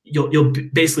 you'll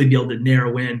basically be able to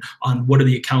narrow in on what are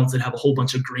the accounts that have a whole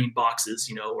bunch of green boxes,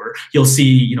 or you'll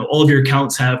see, all of your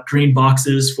accounts have green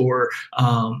boxes for,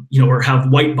 or have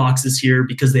white boxes here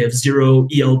because they have 0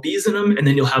 ELBs in them. And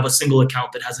then you'll have a single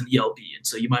account that has an ELB. And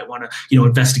so you might want to,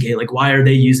 investigate like, why are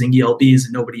they using ELBs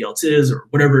and nobody else is, or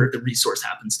whatever the resource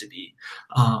happens to be.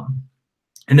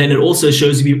 And then it also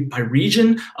shows you by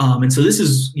region. And so this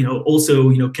is,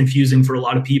 also, confusing for a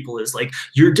lot of people is like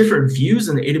your different views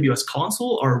in the AWS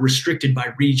console are restricted by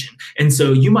region. And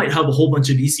so you might have a whole bunch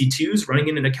of EC2s running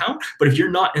in an account, but if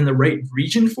you're not in the right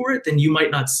region for it, then you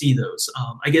might not see those.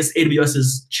 I guess AWS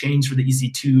has changed for the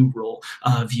EC2 role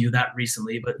view that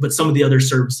recently, but some of the other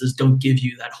services don't give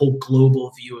you that whole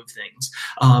global view of things.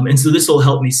 And so this will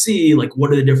help me see like what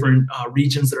are the different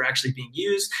regions that are actually being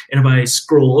used. And if I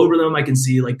scroll over them, I can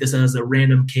see like this has a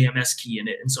random KMS key in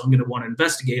it. And so I'm going to want to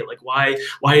investigate like why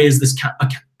is this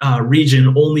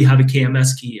region only have a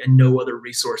KMS key and no other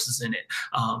resources in it.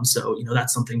 So,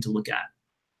 that's something to look at.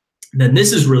 Then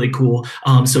this is really cool.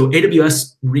 So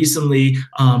AWS recently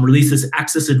released this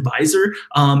Access Advisor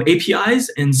APIs.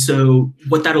 And so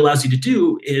what that allows you to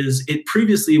do is it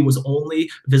previously was only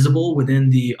visible within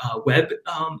the web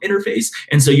interface.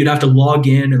 And so you'd have to log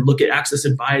in and look at Access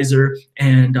Advisor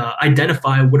and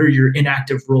identify what are your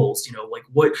inactive roles, like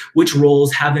which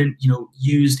roles haven't,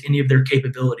 used any of their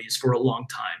capabilities for a long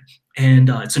time.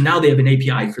 And so now they have an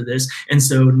API for this. And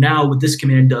so now what this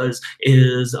command does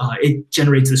is it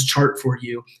generates this chart for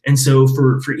you. And so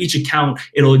for each account,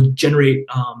 it'll generate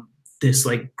this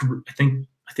like group, I think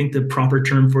the proper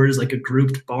term for it is like a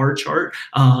grouped bar chart.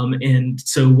 And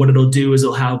so what it'll do is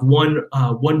it'll have one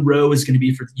row is going to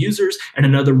be for the users and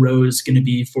another row is going to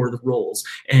be for the roles.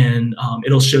 And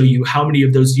it'll show you how many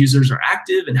of those users are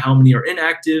active and how many are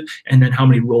inactive, and then how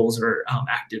many roles are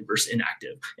active versus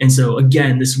inactive. And so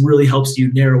again, this really helps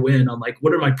you narrow in on like,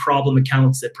 what are my problem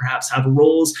accounts that perhaps have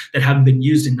roles that haven't been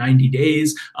used in 90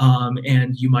 days.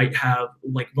 And you might have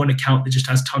like one account that just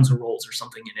has tons of roles or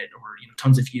something in it, or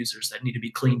tons of users that need to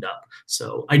be cleaned up.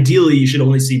 So ideally, you should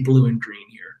only see blue and green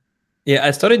here. Yeah,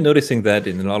 I started noticing that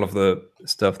in a lot of the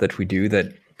stuff that we do,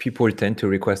 that people tend to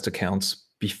request accounts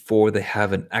before they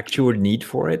have an actual need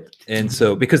for it. And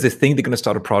so because they think they're going to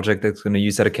start a project that's going to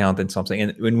use that account and something.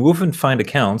 And when we often find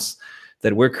accounts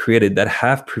that were created that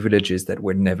have privileges that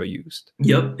were never used.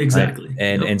 Yep, exactly.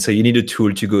 Right? And so you need a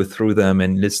tool to go through them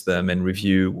and list them and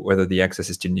review whether the access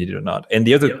is still needed or not. And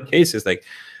the other case is like,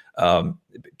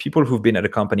 people who've been at a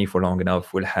company for long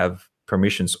enough will have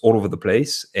permissions all over the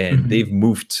place, and they've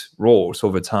moved roles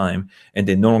over time, and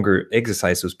they no longer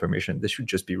exercise those permissions. They should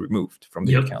just be removed from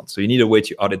the account. So you need a way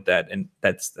to audit that, and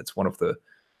that's one of the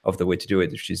way to do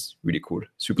it, which is really cool,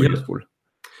 super useful.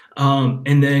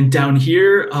 And then down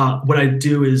here, what I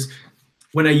do is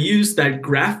when I use that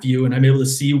graph view and I'm able to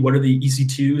see what are the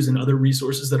EC2s and other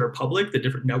resources that are public, the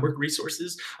different network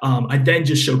resources, I then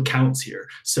just show counts here.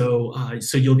 So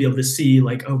you'll be able to see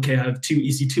like, okay, I have 2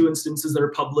 EC2 instances that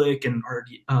are public and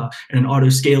an auto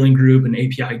scaling group and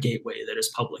API gateway that is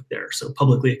public there. So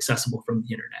publicly accessible from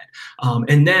the internet.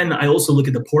 And then I also look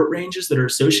at the port ranges that are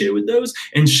associated with those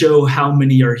and show how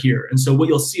many are here. And so what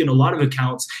you'll see in a lot of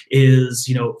accounts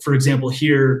is, for example,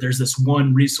 here, there's this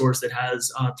one resource that has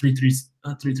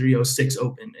 3306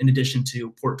 open in addition to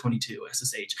port 22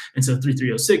 SSH. And so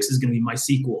 3306 is going to be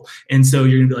MySQL. And so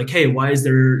you're going to be like, hey, why is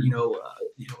there,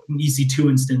 an EC2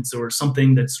 instance or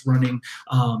something that's running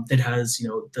that has,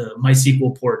 the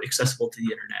MySQL port accessible to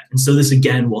the internet? And so this,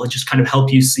 again, will just kind of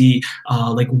help you see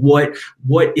like what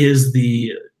is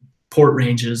the port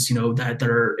ranges, that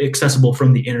are accessible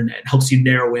from the internet. It helps you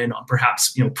narrow in on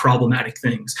perhaps, problematic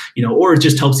things, or it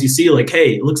just helps you see like,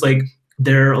 hey, it looks like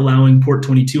they're allowing port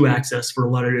 22 access for a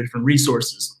lot of different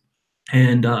resources.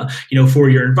 And for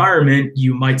your environment,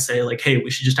 you might say like, hey,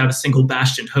 we should just have a single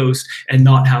bastion host and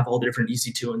not have all the different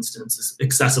EC2 instances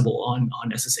accessible on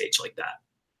SSH like that.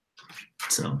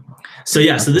 So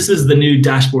yeah, so this is the new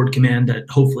dashboard command that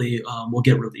hopefully will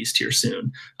get released here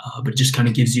soon. But it just kind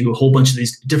of gives you a whole bunch of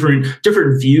these different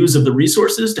views of the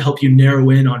resources to help you narrow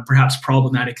in on perhaps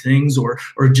problematic things, or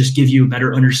just give you a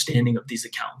better understanding of these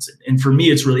accounts. And for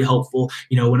me, it's really helpful,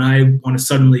 when I want to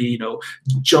suddenly,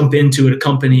 jump into a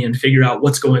company and figure out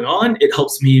what's going on, it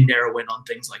helps me narrow in on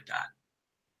things like that.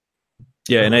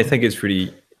 Yeah, and I think it's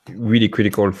really, really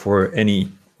critical for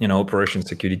any operations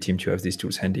security team to have these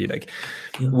tools handy. Like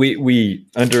we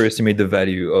underestimate the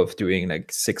value of doing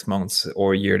like 6 months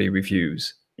or yearly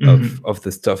reviews of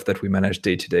the stuff that we manage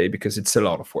day to day, because it's a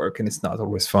lot of work and it's not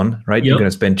always fun, right? You're going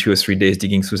to spend 2 or 3 days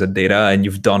digging through that data, and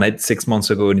you've done it 6 months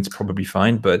ago and it's probably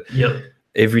fine. But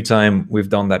every time we've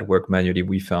done that work manually,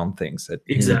 we found things that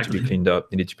needed to be cleaned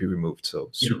up, needed to be removed. So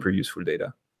super useful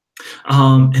data.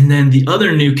 And then the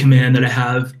other new command that I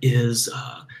have is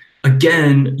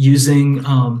again, using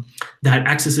that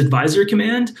access advisor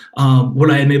command.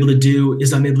 What I am able to do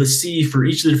is I'm able to see for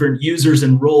each of the different users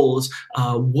and roles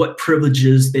what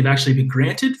privileges they've actually been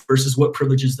granted versus what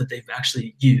privileges that they've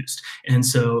actually used. And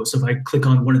so if I click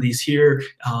on one of these here,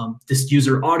 this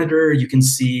user auditor, you can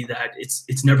see that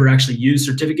it's never actually used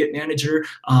certificate manager,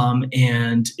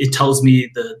 and it tells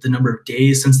me the number of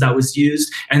days since that was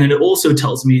used, and then it also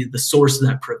tells me the source of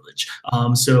that privilege.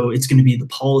 So it's going to be the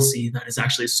policy that is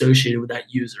actually associated with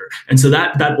that user, and so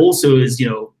that also is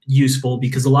useful,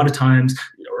 because a lot of times,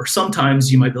 or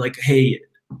sometimes, you might be like, hey,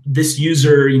 this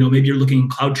user, maybe you're looking in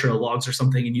CloudTrail logs or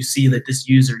something, and you see that this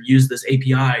user used this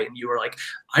API, and you are like,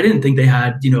 I didn't think they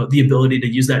had, the ability to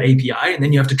use that API. And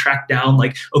then you have to track down,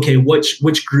 like, okay,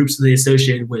 which groups are they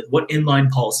associated with? What inline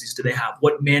policies do they have?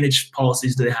 What managed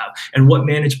policies do they have? And what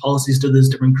managed policies do those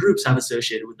different groups have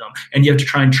associated with them? And you have to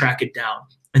try and track it down.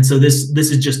 And so this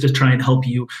is just to try and help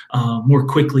you more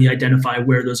quickly identify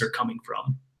where those are coming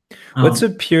from. What's the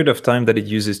period of time that it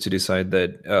uses to decide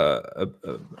that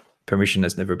a permission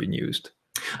has never been used?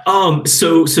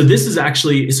 So this is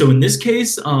actually, so in this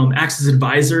case, Access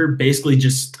Advisor basically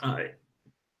just,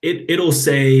 it'll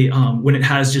say when it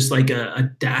has just like a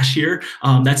dash here,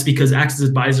 that's because Access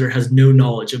Advisor has no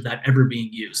knowledge of that ever being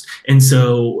used. And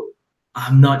so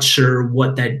I'm not sure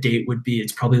what that date would be.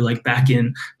 It's probably like back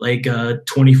in like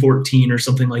 2014 or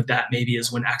something like that, maybe,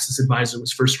 is when Access Advisor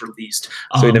was first released.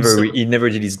 So it never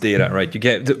deletes data, right? You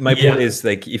get my point is,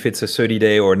 like, if it's a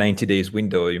 30-day or 90 days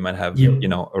window, you might have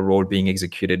a role being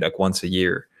executed like once a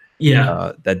year.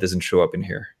 That doesn't show up in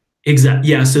here. Exactly.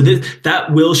 Yeah. So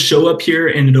that will show up here,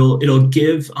 and it'll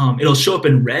give it'll show up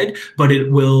in red, but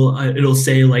it'll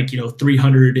say like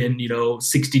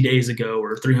 360 days ago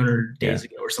or 300 days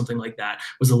ago or something like that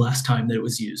was the last time that it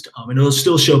was used. And it'll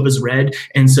still show up as red.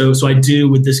 And so I do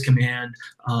with this command.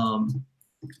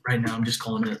 Right now I'm just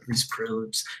calling it these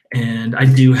probes, and I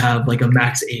do have like a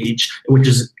max age, which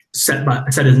is set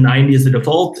as 90 as the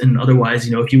default. And otherwise,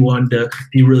 if you wanted to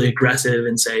be really aggressive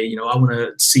and say, I want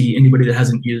to see anybody that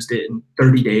hasn't used it in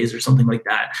 30 days or something like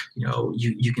that,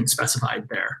 you can specify it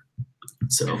there.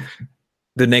 So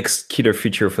the next killer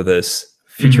feature for this,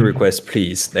 feature request,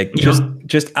 please. Like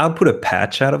just output a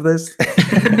patch out of this.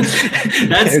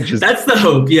 That's the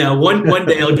hope. Yeah, one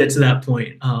day I'll get to that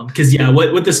point. Because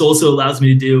what this also allows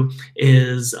me to do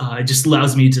is it just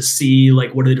allows me to see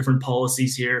like what are the different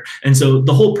policies here. And so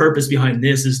the whole purpose behind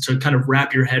this is to kind of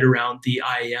wrap your head around the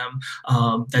IAM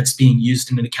that's being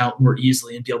used in an account more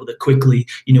easily, and be able to quickly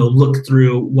look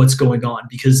through what's going on.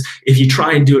 Because if you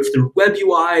try and do it through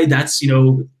webui, that's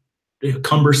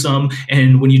cumbersome,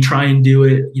 and when you try and do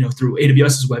it through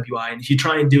AWS's webui, and if you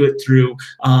try and do it through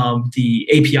the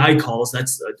API calls,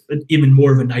 that's even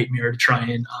more of a nightmare to try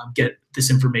and get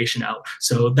this information out.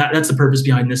 So that's the purpose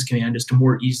behind this command, is to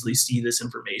more easily see this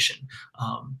information.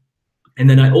 And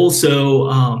then I also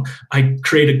I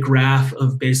create a graph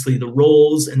of basically the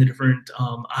roles and the different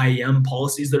IAM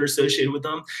policies that are associated with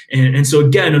them. And so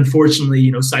again,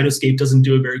 unfortunately, Cytoscape doesn't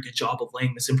do a very good job of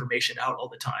laying this information out all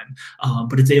the time.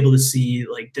 But it's able to see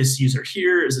like this user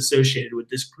here is associated with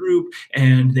this group,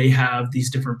 and they have these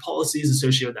different policies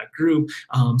associated with that group.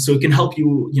 So it can help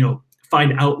you,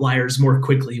 find outliers more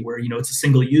quickly, where it's a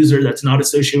single user that's not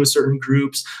associated with certain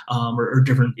groups or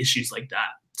different issues like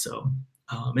that. So.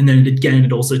 And then again,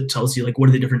 it also tells you like what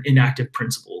are the different inactive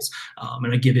principles,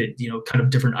 and I give it kind of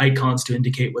different icons to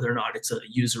indicate whether or not it's a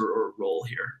user or a role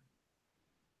here.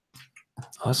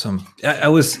 Awesome. I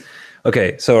was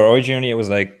okay. So originally I was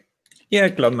like, Yeah,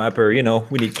 Cloudmapper, you know,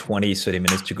 we need 20, 30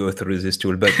 minutes to go through this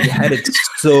tool, but we added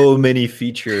so many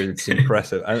features. It's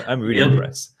impressive. I'm really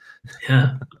impressed.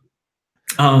 Yeah.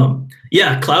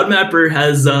 Yeah, Cloudmapper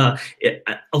has a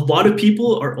lot of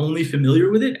people are only familiar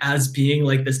with it as being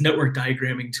like this network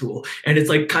diagramming tool, and it's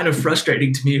like kind of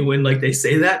frustrating to me when like they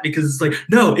say that, because it's like,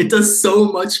 no, it does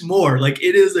so much more. Like,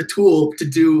 it is a tool to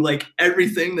do like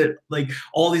everything that like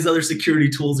all these other security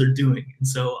tools are doing. And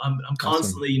so I'm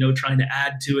constantly, you know, trying to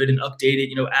add to it and update it,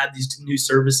 you know, add these new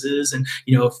services and,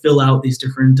 you know, fill out these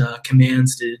different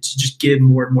commands to just give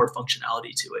more and more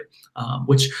functionality to it.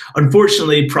 Which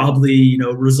unfortunately probably, you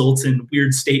know, results in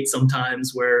weird states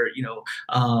sometimes where, you know,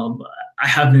 I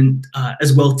haven't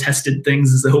as well tested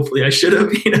things as hopefully I should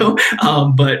have, you know,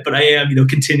 but I am, you know,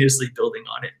 continuously building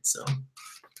on it. So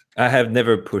I have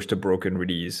never pushed a broken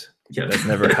release. Yeah. That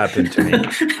never happened to me.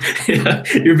 Yeah,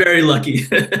 you're very lucky.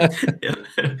 Yeah.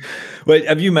 Well,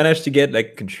 have you managed to get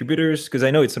like contributors? Because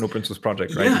I know it's an open source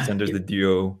project, right? Yeah. It's under the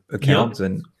Duo account,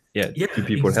 and do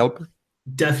people help?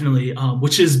 Definitely,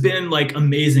 which has been like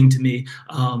amazing to me.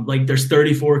 Like, there's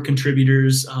 34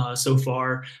 contributors so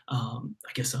far.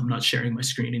 I guess I'm not sharing my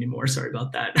screen anymore. Sorry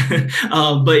about that.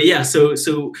 But yeah, so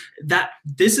that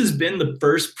this has been the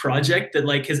first project that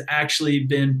like has actually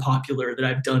been popular that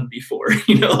I've done before.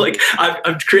 You know, like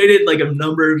I've created like a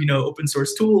number of, you know, open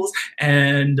source tools,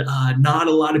 and not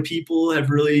a lot of people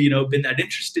have really, you know, been that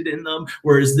interested in them.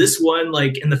 Whereas this one,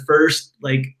 like in the first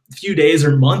like few days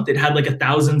or month, it had like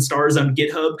 1,000 stars on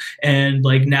GitHub, and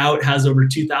like now it has over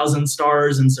 2,000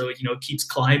 stars, and so, you know, it keeps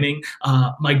climbing.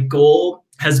 My goal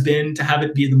has been to have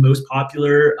it be the most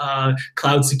popular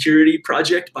cloud security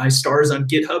project by stars on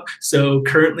GitHub. So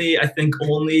currently, I think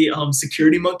only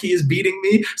SecurityMonkey is beating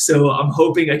me. So I'm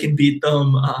hoping I can beat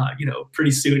them, you know,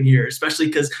 pretty soon here, especially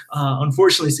because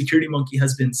unfortunately, SecurityMonkey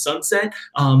has been sunset,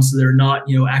 so they're not,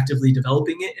 you know, actively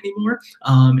developing it anymore,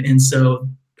 and so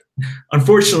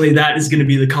unfortunately, that is going to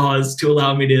be the cause to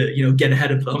allow me to, you know, get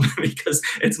ahead of them because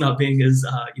it's not being as,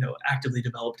 you know, actively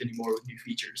developed anymore with new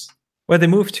features. Well, they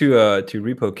moved to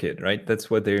RepoKit, right? That's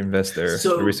what they invest their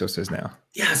resources now.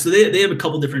 Yeah, so they have a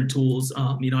couple different tools.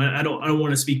 You know, I don't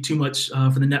want to speak too much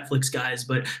for the Netflix guys,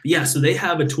 but yeah, so they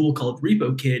have a tool called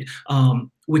RepoKit,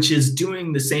 which is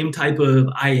doing the same type of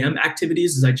IAM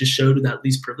activities as I just showed with that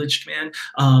least privileged command,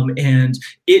 and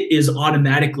it is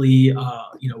automatically,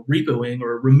 you know, repoing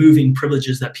or removing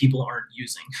privileges that people aren't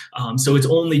using. So it's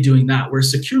only doing that.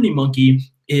 Whereas SecurityMonkey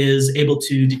is able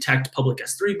to detect public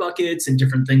S3 buckets and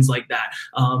different things like that.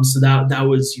 So that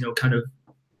was, you know, kind of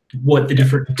what the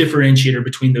differentiator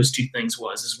between those two things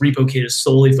was. Is RepoKit is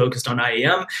solely focused on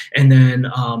IAM, and then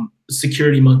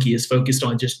SecurityMonkey is focused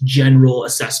on just general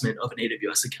assessment of an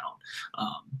AWS account.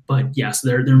 But yeah, so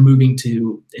they're moving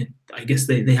to, I guess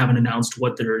they haven't announced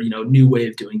what their, you know, new way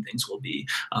of doing things will be.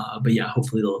 But yeah,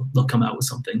 hopefully they'll come out with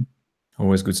something.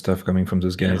 Always good stuff coming from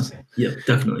those guys. Yeah,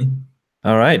 definitely.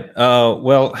 All right.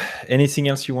 Well, anything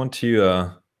else you want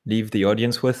to leave the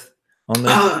audience with on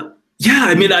this? Yeah,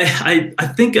 I mean, I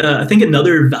think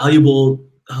another valuable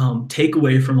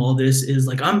takeaway from all this is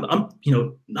like I'm you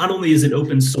know, not only is it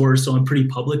open source, so I'm pretty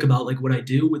public about like what I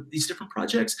do with these different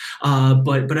projects,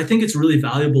 but I think it's really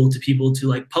valuable to people to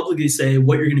like publicly say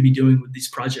what you're going to be doing with these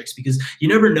projects, because you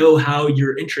never know how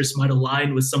your interests might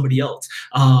align with somebody else.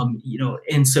 You know,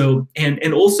 and so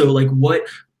and also like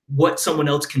what someone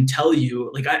else can tell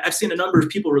you. Like I've seen a number of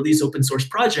people release open source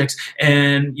projects,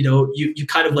 and you know, you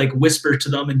kind of like whisper to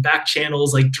them in back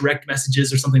channels, like direct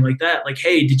messages or something like that, like,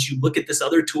 hey, did you look at this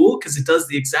other tool, because it does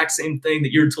the exact same thing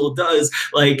that your tool does.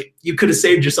 Like, you could have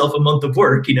saved yourself a month of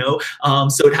work, you know.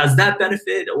 So it has that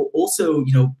benefit. Also,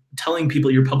 you know, telling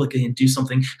people you're publicly and do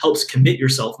something helps commit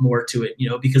yourself more to it, you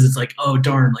know, because it's like, oh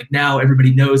darn, like now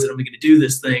everybody knows that I'm going to do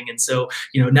this thing, and so,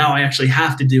 you know, now I actually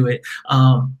have to do it.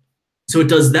 So it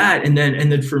does that, and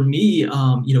then for me, you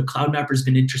know, Cloudmapper has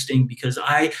been interesting because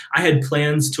I had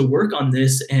plans to work on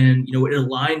this, and you know, it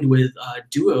aligned with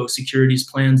Duo Security's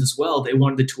plans as well. They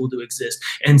wanted the tool to exist,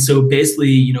 and so basically,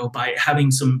 you know, by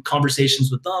having some conversations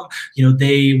with them, you know,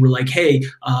 they were like, hey,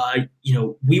 you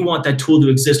know, we want that tool to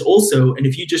exist also, and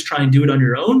if you just try and do it on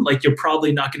your own, like you're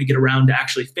probably not going to get around to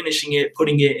actually finishing it,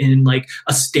 putting it in like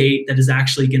a state that is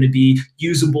actually going to be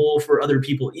usable for other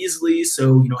people easily.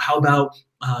 So, you know, how about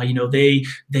you know, they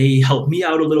helped me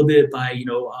out a little bit by, you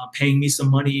know, paying me some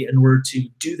money in order to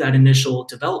do that initial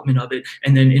development of it,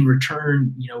 and then in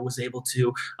return, you know, was able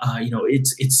to, you know,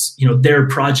 it's you know, their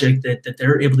project that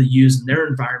they're able to use in their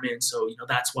environment. So, you know,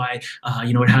 that's why,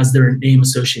 you know, it has their name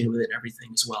associated with it and everything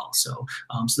as well. So,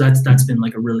 so that's been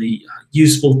like a really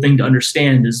useful thing to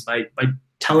understand, is by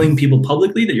telling people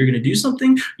publicly that you're going to do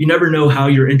something, you never know how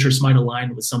your interests might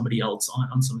align with somebody else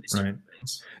on some of these different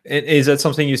things. Is that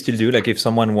something you still do? Like if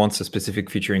someone wants a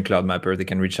specific feature in Cloudmapper, they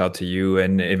can reach out to you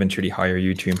and eventually hire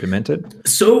you to implement it?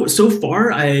 So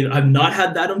far, I've not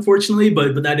had that, unfortunately,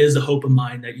 but that is a hope of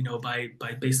mine that,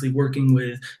 by basically working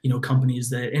with, companies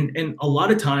that, and a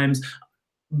lot of times,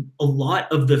 a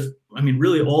lot of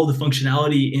really all the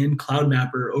functionality in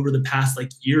Cloudmapper over the past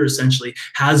year essentially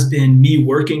has been me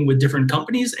working with different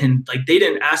companies, and they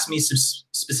didn't ask me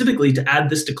specifically to add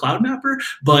this to Cloudmapper,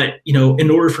 but in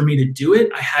order for me to do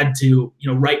it, I had to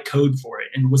write code for it,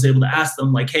 and was able to ask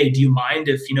them hey, do you mind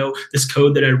if this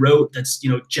code that I wrote that's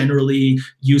generally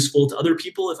useful to other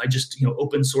people, if I just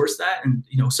open source that? And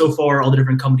so far all the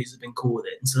different companies have been cool with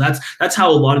it, and so that's how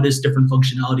a lot of this different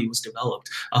functionality was developed,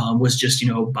 was just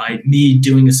by me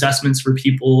doing assessments for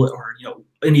people, or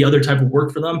any other type of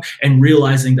work for them, and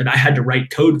realizing that I had to write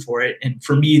code for it. And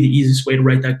for me, the easiest way to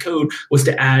write that code was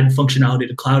to add functionality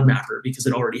to Cloudmapper, because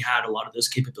it already had a lot of those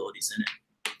capabilities in it.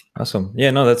 Awesome.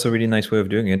 Yeah, no, that's a really nice way of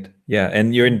doing it. Yeah,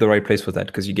 and you're in the right place for that,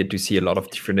 because you get to see a lot of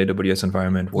different AWS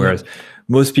environment. Whereas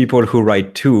most people who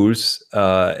write tools,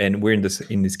 and we're in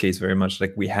this case very much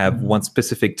we have one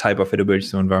specific type of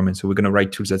AWS environment, so we're going to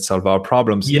write tools that solve our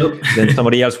problems. Then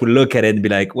somebody else will look at it and be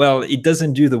like, well, it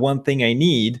doesn't do the one thing I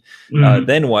need.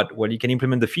 Then what? Well, you can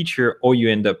implement the feature, or you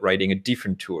end up writing a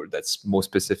different tool that's more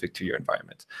specific to your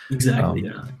environment.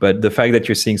 Exactly. But the fact that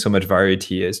you're seeing so much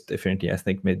variety is definitely, I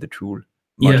think, made the tool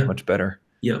much better.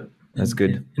 That's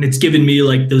good. And it's given me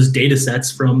those data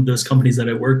sets from those companies that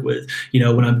I work with,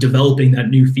 when I'm developing that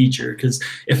new feature. Because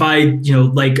if I,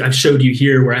 I've showed you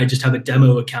here, where I just have a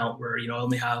demo account where, I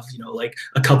only have,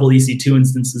 a couple EC2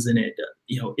 instances in it,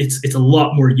 it's a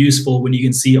lot more useful when you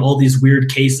can see all these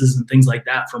weird cases and things like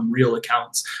that from real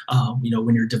accounts,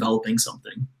 when you're developing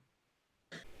something.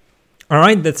 All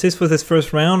right, that's it for this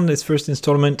first round, this first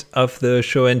installment of the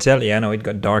show and tell. Yeah, I know it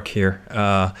got dark here.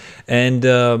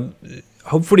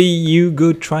 Hopefully you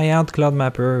go try out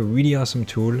Cloudmapper, really awesome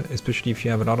tool, especially if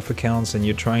you have a lot of accounts and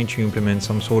you're trying to implement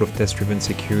some sort of test-driven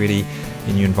security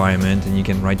in your environment, and you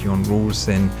can write your own rules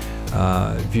and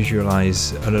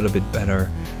visualize a little bit better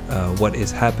what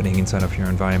is happening inside of your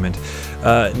environment.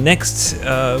 Next,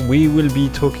 we will be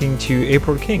talking to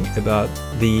April King about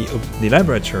the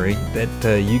laboratory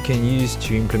that you can use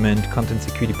to implement content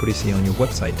security policy on your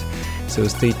website. So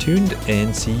stay tuned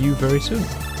and see you very soon.